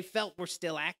that they felt were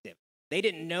still active. They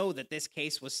didn't know that this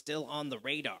case was still on the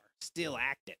radar, still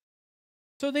active.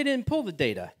 So they didn't pull the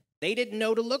data? They didn't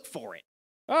know to look for it.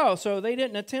 Oh, so they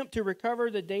didn't attempt to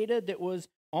recover the data that was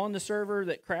on the server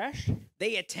that crashed?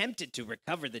 They attempted to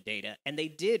recover the data, and they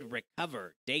did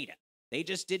recover data. They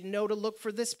just didn't know to look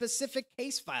for this specific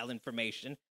case file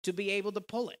information to be able to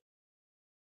pull it.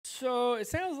 So it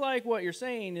sounds like what you're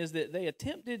saying is that they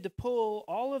attempted to pull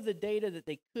all of the data that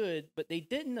they could, but they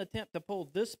didn't attempt to pull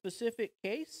this specific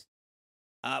case?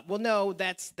 Well, no,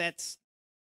 that's...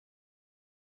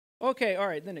 Okay, all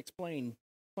right, then explain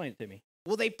it to me.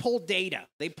 Well, they pulled data.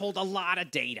 They pulled a lot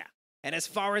of data. And as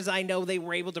far as I know, they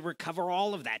were able to recover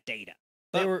all of that data.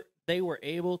 They were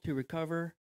able to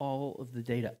recover all of the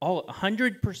data, all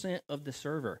 100% of the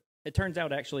server. It turns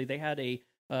out, actually, they had a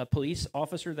police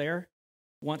officer there.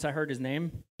 Once I heard his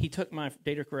name, he took my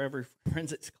data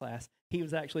forensics class. He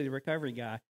was actually the recovery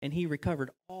guy, and he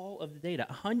recovered all of the data,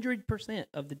 100%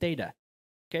 of the data.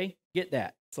 Okay, get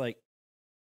that? It's like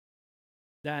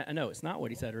that. I know it's not what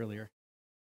he said earlier,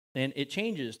 and it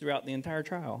changes throughout the entire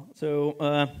trial.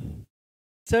 So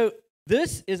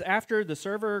this is after the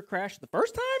server crashed the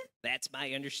first time? That's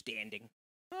my understanding.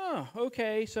 Oh,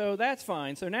 okay, so that's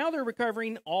fine. So now they're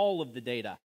recovering all of the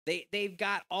data. They've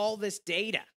got all this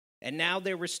data, and now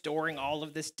they're restoring all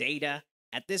of this data.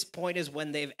 At this point is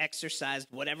when they've exercised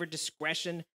whatever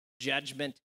discretion,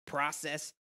 judgment,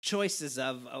 process, choices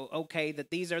of, okay, that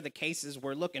these are the cases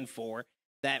we're looking for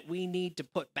that we need to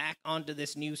put back onto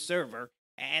this new server,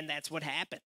 and that's what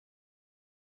happened.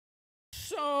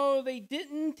 So they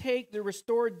didn't take the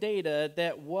restored data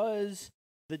that was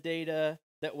the data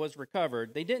that was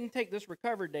recovered. They didn't take this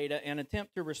recovered data and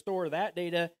attempt to restore that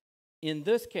data, in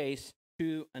this case,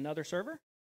 to another server?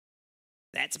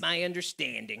 That's my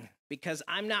understanding, because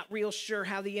I'm not real sure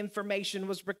how the information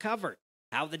was recovered,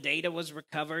 how the data was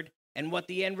recovered, and what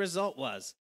the end result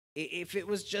was. If it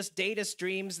was just data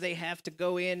streams, they have to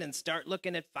go in and start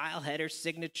looking at file header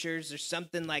signatures or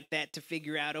something like that to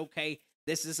figure out, okay,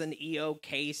 this is an EO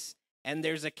case, and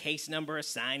there's a case number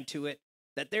assigned to it,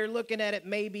 that they're looking at it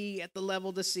maybe at the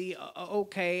level to see,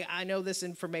 okay, I know this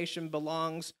information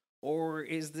belongs, or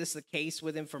is this a case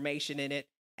with information in it?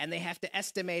 And they have to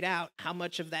estimate out how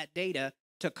much of that data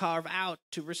to carve out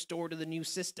to restore to the new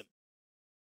system.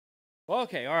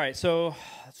 Okay, all right. So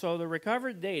the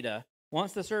recovered data,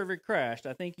 once the server crashed,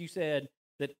 I think you said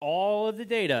that all of the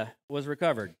data was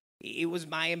recovered. It was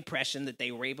my impression that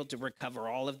they were able to recover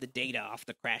all of the data off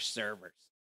the crashed servers.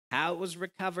 How it was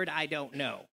recovered, I don't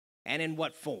know. And in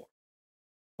what form.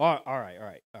 All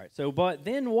right. So, but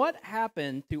then what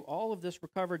happened to all of this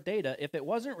recovered data if it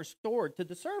wasn't restored to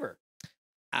the server?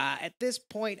 At this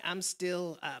point, I'm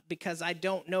still, because I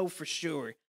don't know for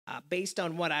sure, based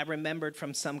on what I remembered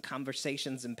from some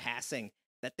conversations in passing,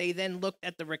 that they then looked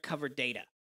at the recovered data,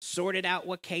 sorted out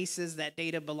what cases that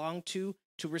data belonged to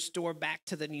restore back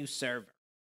to the new server.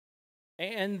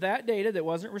 And that data that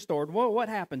wasn't restored, what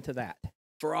happened to that?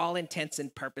 For all intents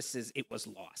and purposes, it was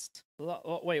lost.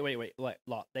 Wait.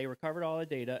 They recovered all the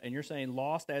data, and you're saying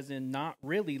lost as in not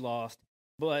really lost,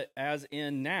 but as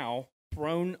in now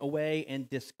thrown away and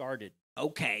discarded.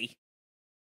 Okay.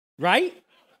 Right?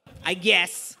 I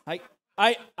guess.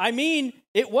 I mean,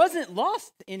 it wasn't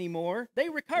lost anymore. They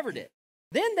recovered it.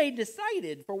 Then they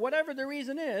decided, for whatever the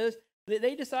reason is, that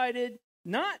they decided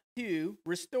not to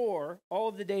restore all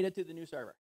of the data to the new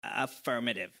server.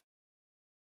 Affirmative.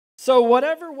 So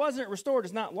whatever wasn't restored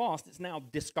is not lost. It's now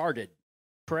discarded.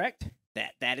 Correct?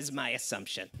 That is my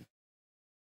assumption.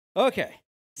 Okay.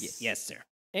 Yes, sir.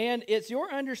 And it's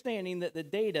your understanding that the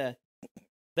data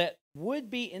that would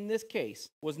be in this case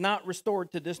was not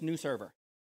restored to this new server.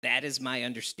 That is my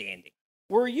understanding.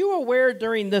 Were you aware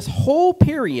during this whole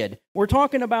period, we're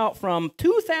talking about from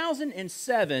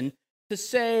 2007 to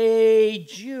say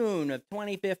June of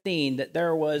 2015 that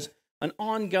there was an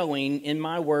ongoing, in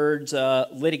my words,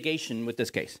 litigation with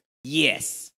this case?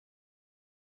 Yes.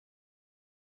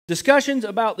 Discussions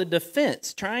about the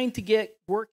defense trying to get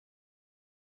work.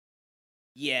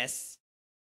 Yes.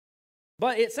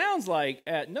 But it sounds like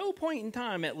at no point in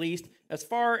time, at least as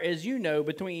far as you know,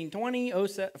 between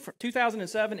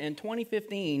 2007 and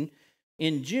 2015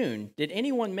 in June, did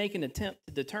anyone make an attempt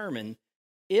to determine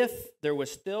if there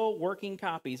was still working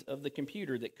copies of the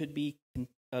computer that could be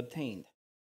obtained?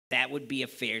 That would be a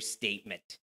fair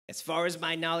statement. As far as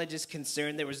my knowledge is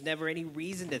concerned, there was never any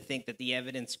reason to think that the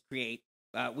evidence we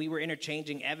were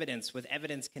interchanging evidence with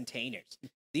evidence containers.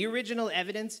 The original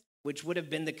evidence, which would have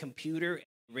been the computer,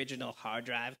 original hard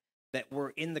drive that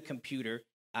were in the computer,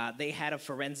 they had a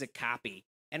forensic copy.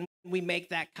 And when we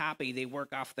make that copy, they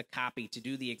work off the copy to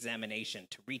do the examination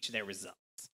to reach their results.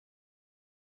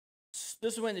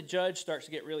 This is when the judge starts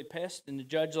to get really pissed, and the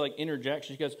judge like interjects.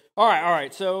 She goes, all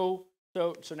right, so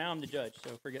now I'm the judge,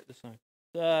 so forget this time.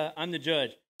 I'm the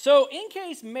judge. So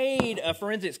Encase made a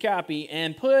forensics copy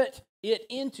and put it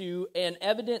into an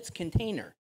evidence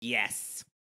container. Yes.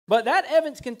 But that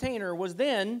evidence container was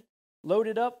then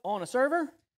loaded up on a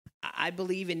server? I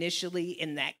believe initially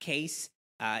in that case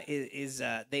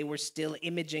they were still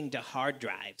imaging to hard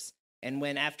drives. And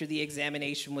when after the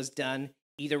examination was done,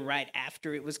 either right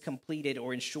after it was completed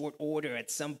or in short order at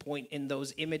some point in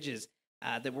those images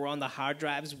that were on the hard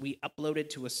drives, we uploaded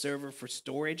to a server for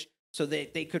storage so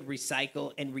that they could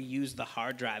recycle and reuse the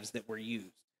hard drives that were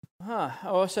used.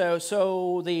 Oh,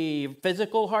 so the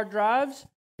physical hard drives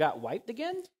got wiped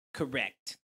again?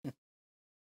 Correct.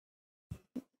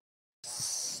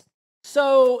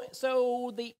 So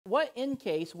what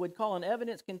Encase would call an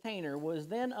evidence container was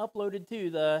then uploaded to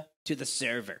the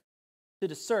server. To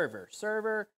the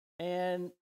server,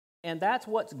 and that's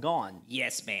what's gone.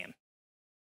 Yes, ma'am.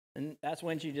 And that's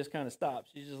when she just kind of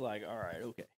stops. She's just like, all right,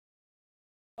 okay.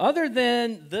 Other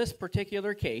than this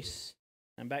particular case,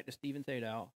 I'm back to Steven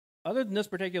Sadow. Other than this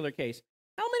particular case,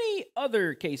 how many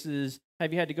other cases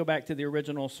have you had to go back to the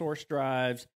original source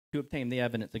drives to obtain the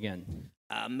evidence again?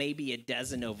 Maybe a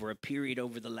dozen over a period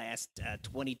over the last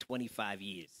 20, 25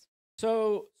 years.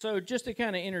 So just to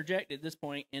kind of interject at this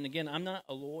point, and again, I'm not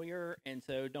a lawyer, and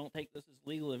so don't take this as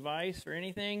legal advice or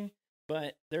anything,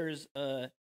 but there's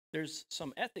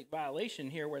some ethic violation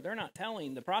here where they're not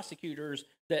telling the prosecutors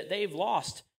that they've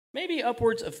lost maybe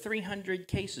upwards of 300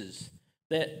 cases,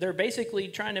 that they're basically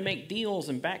trying to make deals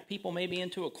and back people maybe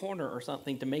into a corner or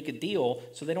something to make a deal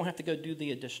so they don't have to go do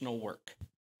the additional work.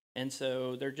 And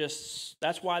so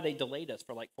that's why they delayed us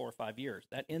for like 4 or 5 years.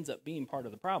 That ends up being part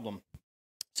of the problem.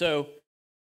 So,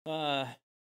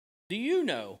 do you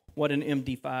know what an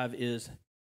MD5 is?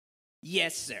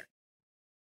 Yes, sir.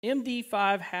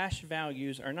 MD5 hash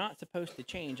values are not supposed to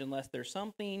change unless there's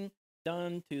something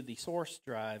done to the source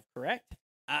drive, correct?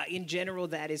 In general,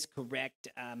 that is correct.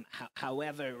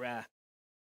 However,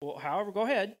 go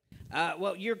ahead.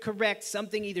 Well, you're correct.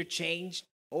 Something either changed,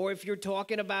 or if you're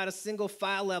talking about a single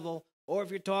file level, or if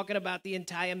you're talking about the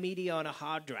entire media on a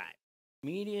hard drive.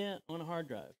 Media on a hard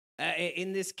drive.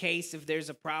 In this case, if there's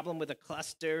a problem with a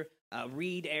cluster, a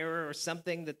read error, or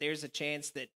something, that there's a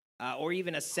chance that, or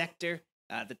even a sector,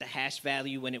 that the hash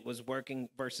value when it was working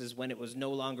versus when it was no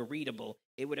longer readable,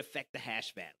 it would affect the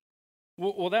hash value.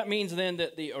 Well, that means then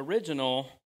that the original...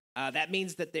 that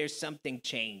means that there's something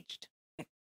changed.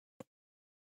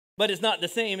 But it's not the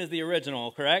same as the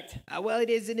original, correct? Well, it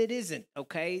is and it isn't,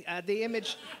 okay? The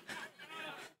image...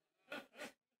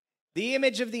 The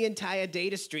image of the entire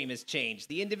data stream has changed.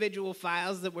 The individual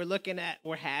files that we're looking at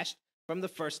were hashed from the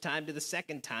first time to the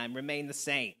second time remain the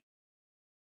same.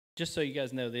 Just so you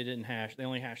guys know, they didn't hash. They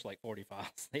only hashed like 40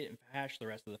 files. They didn't hash the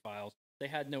rest of the files. They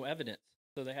had no evidence,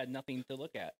 so they had nothing to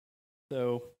look at.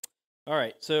 So, all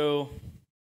right. So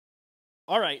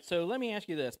let me ask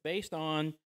you this. Based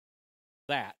on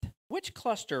that, which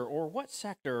cluster or what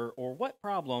sector or what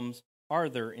problems are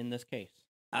there in this case?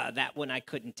 That one I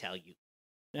couldn't tell you.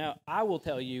 Now, I will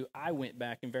tell you, I went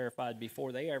back and verified before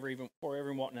everyone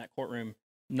walked in that courtroom,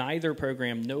 neither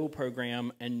program, no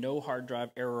program, and no hard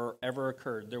drive error ever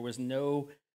occurred. There was no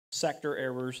sector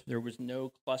errors. There was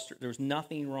no cluster. There was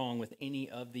nothing wrong with any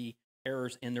of the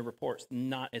errors in the reports.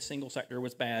 Not a single sector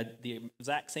was bad. The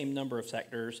exact same number of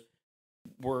sectors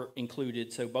were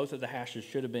included, so both of the hashes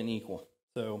should have been equal.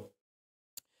 So,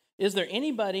 is there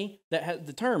anybody that has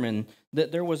determined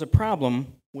that there was a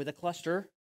problem with a cluster?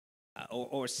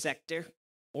 Or sector.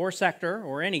 Or sector,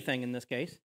 or anything in this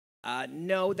case.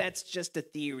 No, that's just a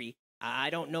theory. I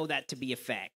don't know that to be a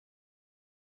fact.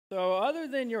 So other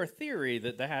than your theory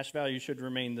that the hash value should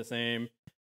remain the same,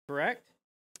 correct?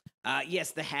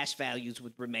 Yes, the hash values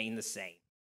would remain the same.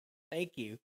 Thank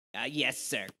you. Yes,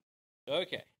 sir.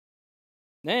 Okay.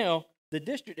 Now, the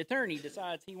district attorney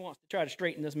decides he wants to try to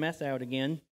straighten this mess out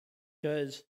again, so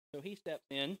he steps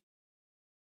in.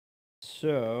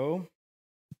 So,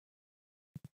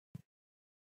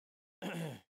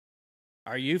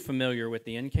 are you familiar with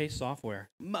the Encase software?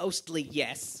 Mostly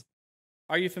yes.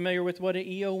 Are you familiar with what an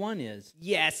EO1 is?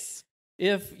 Yes.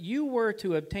 If you were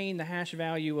to obtain the hash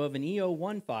value of an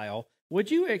EO1 file,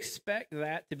 would you expect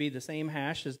that to be the same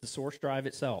hash as the source drive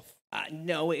itself?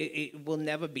 No, it will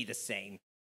never be the same.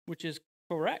 Which is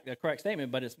correct, a correct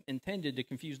statement, but it's intended to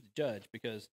confuse the judge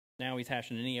because now he's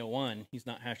hashing an EO1. He's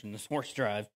not hashing the source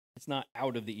drive. It's not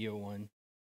out of the EO1.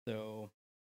 So,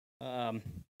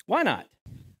 why not?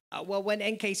 Well, when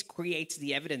Encase creates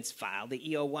the evidence file, the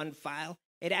EO1 file,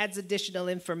 it adds additional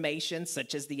information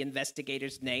such as the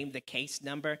investigator's name, the case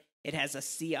number. It has a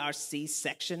CRC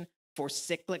section for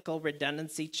cyclical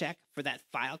redundancy check for that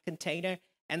file container.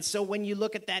 And so when you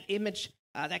look at that image,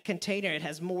 that container, it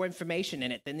has more information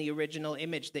in it than the original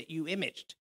image that you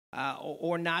imaged,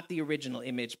 or not the original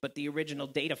image, but the original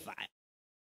data file.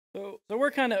 So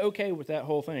we're kind of okay with that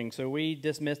whole thing. So we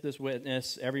dismiss this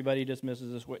witness. Everybody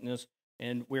dismisses this witness,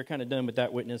 and we're kind of done with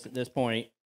that witness at this point.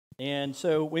 And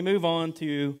so we move on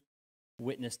to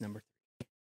witness number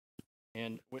 3.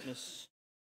 And witness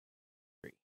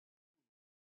 3.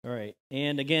 All right.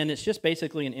 And again, it's just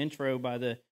basically an intro by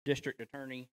the district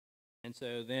attorney. And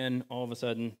so then all of a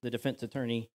sudden, the defense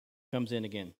attorney comes in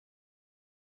again.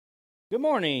 Good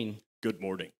morning. Good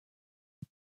morning.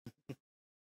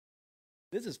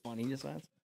 This is funny. This last.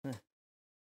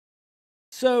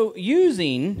 So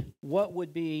using what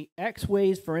would be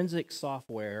X-Ways forensic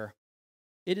software,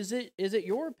 is it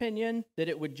your opinion that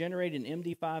it would generate an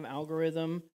MD5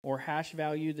 algorithm or hash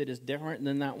value that is different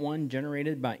than that one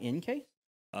generated by Encase?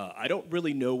 I don't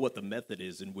really know what the method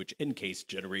is in which Encase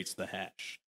generates the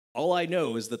hash. All I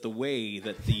know is that the way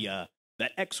that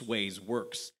that X-Ways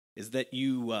works is that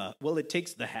it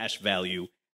takes the hash value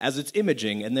as it's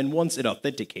imaging, and then once it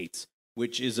authenticates,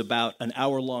 which is about an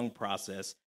hour-long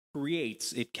process,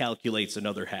 it calculates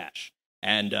another hash.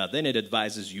 And then it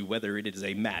advises you whether it is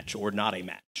a match or not a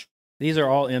match. These are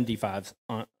all MD5s.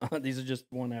 These are just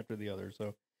one after the other.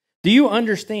 So, do you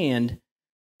understand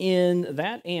in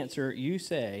that answer you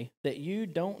say that you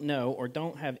don't know or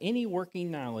don't have any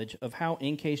working knowledge of how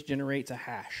Encase generates a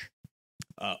hash?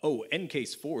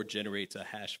 Encase 4 generates a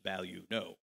hash value,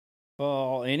 no.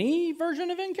 Any version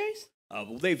of Encase?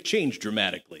 Well, they've changed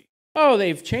dramatically. Oh,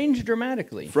 they've changed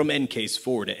dramatically. From Encase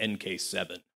 4 to Encase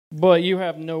 7. But you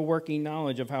have no working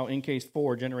knowledge of how Encase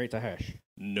 4 generates a hash?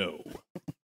 No.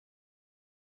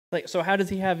 So how does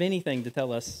he have anything to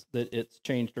tell us that it's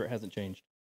changed or it hasn't changed?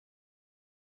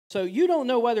 So you don't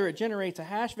know whether it generates a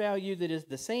hash value that is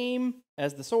the same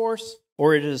as the source,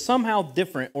 or it is somehow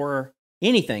different, or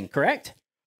anything, correct?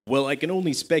 Well, I can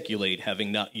only speculate,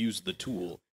 having not used the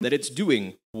tool, that it's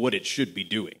doing what it should be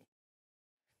doing.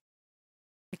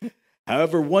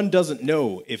 However, one doesn't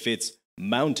know if it's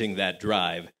mounting that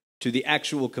drive to the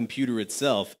actual computer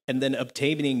itself and then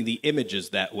obtaining the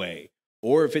images that way,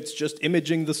 or if it's just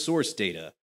imaging the source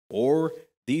data, or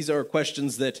these are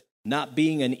questions that, not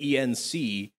being an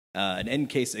ENC, an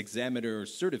Encase examiner or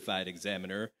certified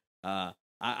examiner,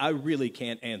 I really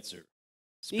can't answer,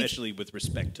 especially with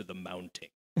respect to the mounting.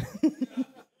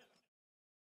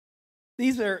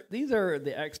 These are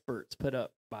the experts put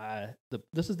up by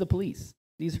this is the police.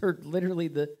 These are literally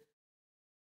the.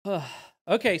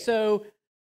 Okay, so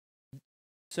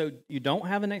you don't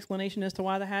have an explanation as to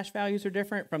why the hash values are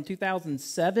different from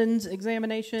 2007's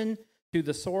examination to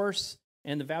the source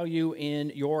and the value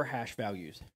in your hash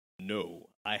values? No,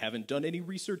 I haven't done any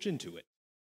research into it.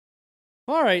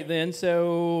 All right, then.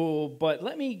 But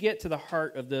let me get to the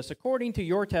heart of this. According to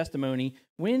your testimony,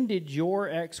 when you did your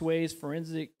X-Ways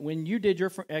forensics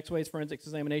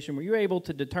examination, were you able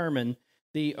to determine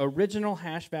the original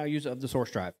hash values of the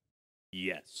source drive?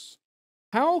 Yes.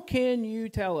 How can you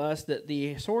tell us that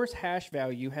the source hash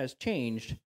value has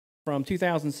changed from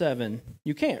 2007?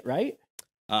 You can't, right?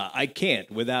 I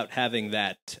can't without having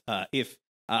that. If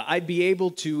I'd be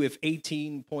able to, if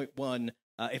 18.1,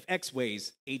 if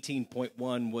X-Ways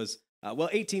 18.1 was,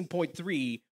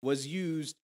 18.3 was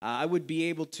used, I would be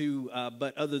able to,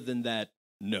 but other than that,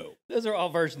 no. Those are all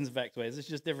versions of X-Ways. It's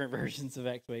just different versions of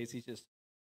X-Ways. He's just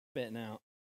spitting out.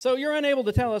 So you're unable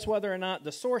to tell us whether or not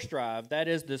the source drive, that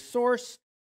is, the source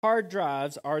hard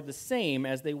drives, are the same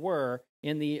as they were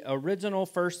in the original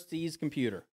first seized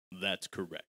computer. That's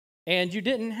correct. And you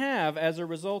didn't have, as a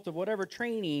result of whatever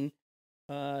training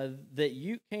that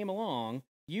you came along,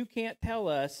 you can't tell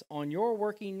us on your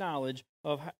working knowledge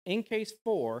of encase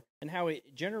 4 and how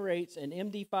it generates an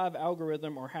MD5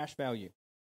 algorithm or hash value.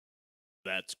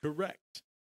 That's correct.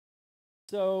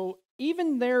 So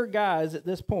even their guys at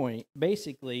this point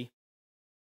basically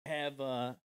have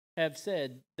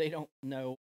said they don't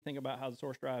know anything about how the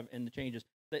source drive and the changes.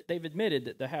 They've admitted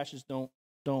that the hashes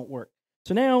don't work.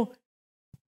 So now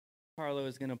Karlo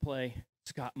is going to play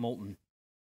Scott Moulton.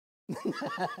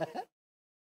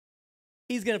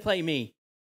 He's going to play me.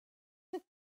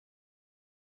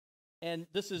 And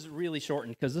this is really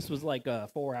shortened because this was like a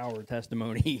 4-hour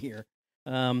testimony here.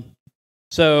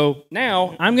 So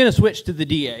now I'm going to switch to the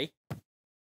DA.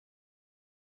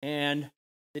 And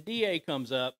the DA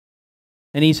comes up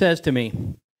and he says to me,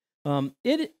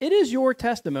 it is your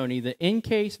testimony that in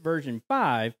case version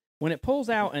 5, when it pulls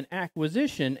out an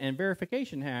acquisition and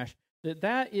verification hash,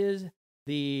 that is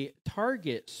the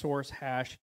target source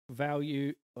hash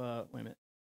value. Wait a minute.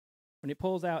 When it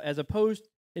pulls out,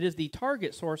 it is the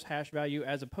target source hash value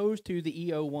as opposed to the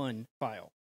EO1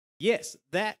 file. Yes,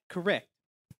 that correct.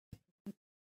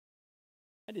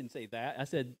 I didn't say that. I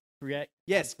said correct.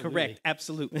 Yes, Absolutely. correct.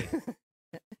 Absolutely.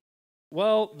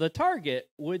 Well, the target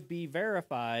would be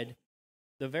verified,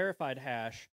 the verified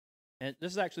hash, and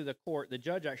this is actually the court. The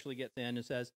judge actually gets in and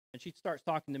says, and she starts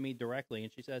talking to me directly,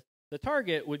 and she says, the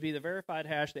target would be the verified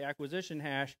hash, the acquisition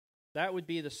hash. That would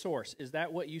be the source. Is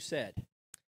that what you said?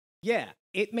 Yeah,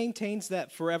 it maintains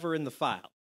that forever in the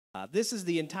file. This is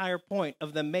the entire point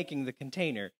of them making the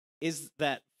container, is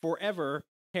that forever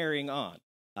carrying on.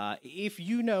 If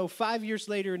you know 5 years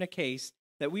later in a case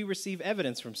that we receive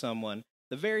evidence from someone,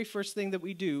 the very first thing that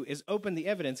we do is open the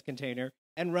evidence container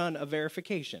and run a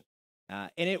verification. And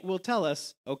it will tell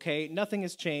us, okay, nothing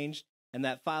has changed, and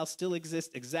that file still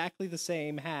exists exactly the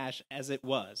same hash as it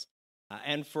was.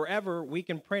 And forever, we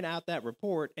can print out that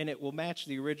report, and it will match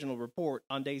the original report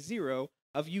on day 0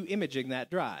 of you imaging that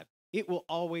drive. It will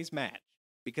always match,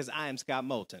 because I am Scott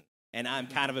Moulton, and I'm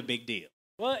kind of a big deal.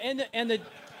 Well, and the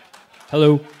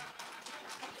hello,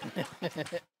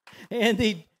 and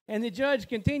the judge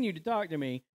continued to talk to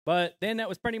me, but then that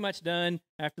was pretty much done.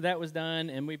 After that was done,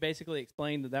 and we basically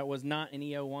explained that was not an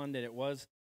EO1, that it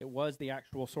was the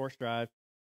actual source drive.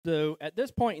 So at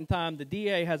this point in time, the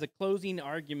DA has a closing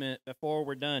argument before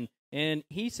we're done, and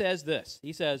he says this.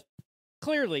 He says,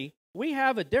 clearly, we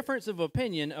have a difference of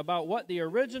opinion about what the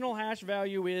original hash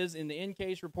value is in the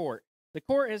in-case report. The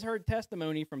court has heard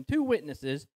testimony from 2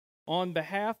 witnesses on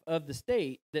behalf of the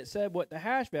state that said what the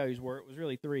hash values were. It was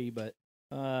really 3, but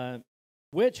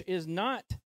which is not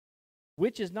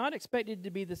expected to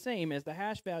be the same as the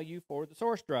hash value for the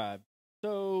source drive.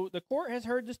 So the court has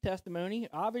heard this testimony,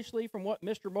 obviously from what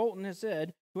Mr. Moulton has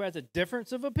said, who has a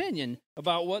difference of opinion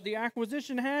about what the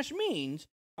acquisition hash means.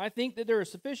 I think that there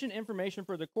is sufficient information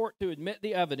for the court to admit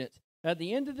the evidence. At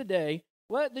the end of the day,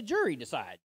 let the jury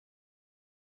decide.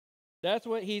 That's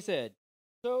what he said.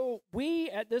 So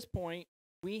at this point,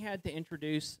 we had to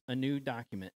introduce a new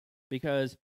document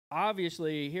because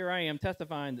obviously here I am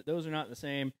testifying that those are not the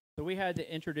same. So we had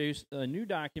to introduce a new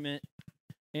document.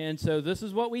 And so this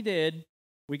is what we did.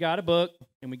 We got a book,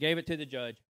 and we gave it to the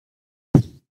judge.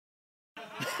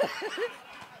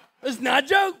 It's not a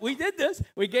joke. We did this.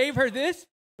 We gave her this.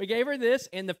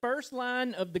 And the first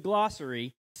line of the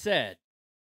glossary said,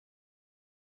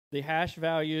 the hash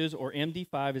values, or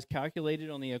MD5, is calculated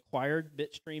on the acquired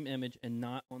bitstream image and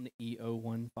not on the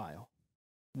EO1 file.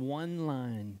 One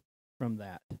line from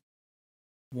that.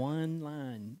 One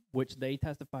line, which they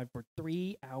testified for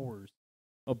 3 hours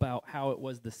about how it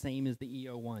was the same as the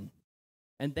EO1.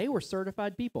 And they were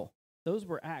certified people. Those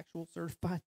were actual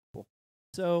certified people.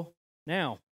 So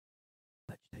now,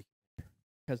 let's take it.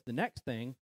 Because the next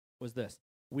thing was this.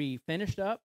 We finished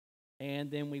up, and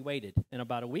then we waited. And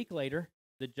about a week later,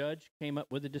 the judge came up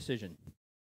with a decision.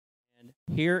 And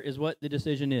here is what the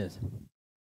decision is.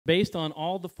 Based on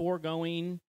all the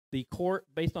foregoing, the court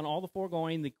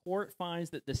finds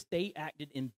that the state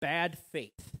acted in bad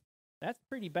faith. That's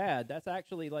pretty bad. That's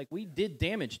actually like we did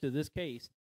damage to this case.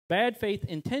 Bad faith,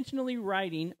 intentionally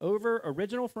writing over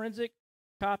original forensic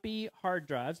copy hard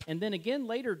drives, and then again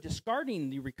later discarding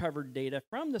the recovered data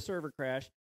from the server crash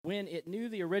when it knew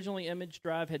the originally imaged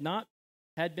drive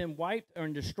had been wiped or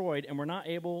destroyed and were not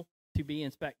able to be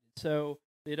inspected. So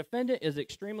the defendant is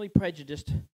extremely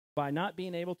prejudiced by not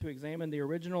being able to examine the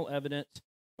original evidence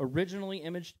originally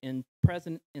imaged and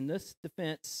present in this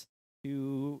defense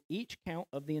to each count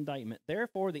of the indictment.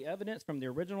 Therefore, the evidence from the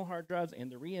original hard drives and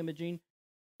the re-imaging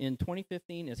in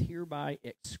 2015 is hereby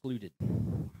excluded.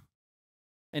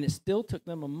 And it still took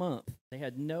them a month. They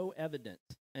had no evidence,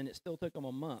 and it still took them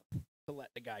a month to let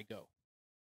the guy go.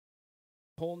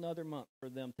 whole nother month for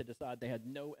them to decide they had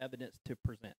no evidence to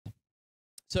present.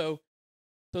 So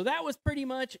that was pretty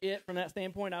much it from that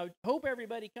standpoint. I hope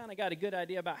everybody kind of got a good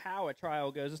idea about how a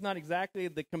trial goes. It's not exactly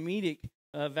the comedic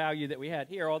value that we had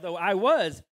here, although I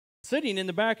was sitting in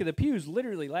the back of the pews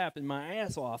literally laughing my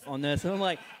ass off on this. And I'm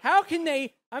like, how can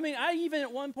they? I mean, I even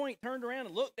at one point turned around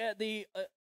and looked at the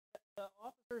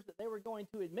officers that they were going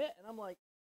to admit, and I'm like,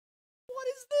 what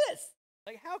is this?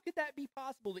 Like, how could that be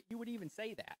possible that you would even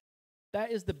say that?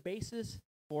 That is the basis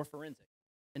for forensics.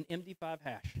 An MD5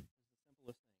 hash is the simplest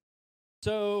thing.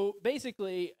 So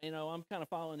basically, I'm kind of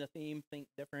following the theme, think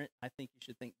different. I think you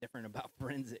should think different about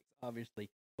forensics, obviously.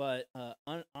 But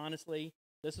honestly,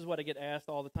 this is what I get asked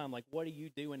all the time. Like, what do you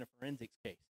do in a forensics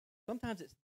case? Sometimes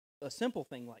it's a simple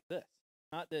thing like this.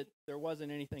 Not that there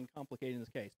wasn't anything complicated in this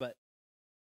case. But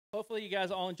hopefully you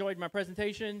guys all enjoyed my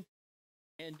presentation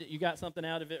and you got something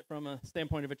out of it from a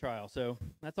standpoint of a trial. So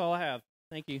that's all I have.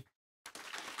 Thank you.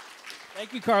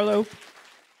 Thank you, Karlo.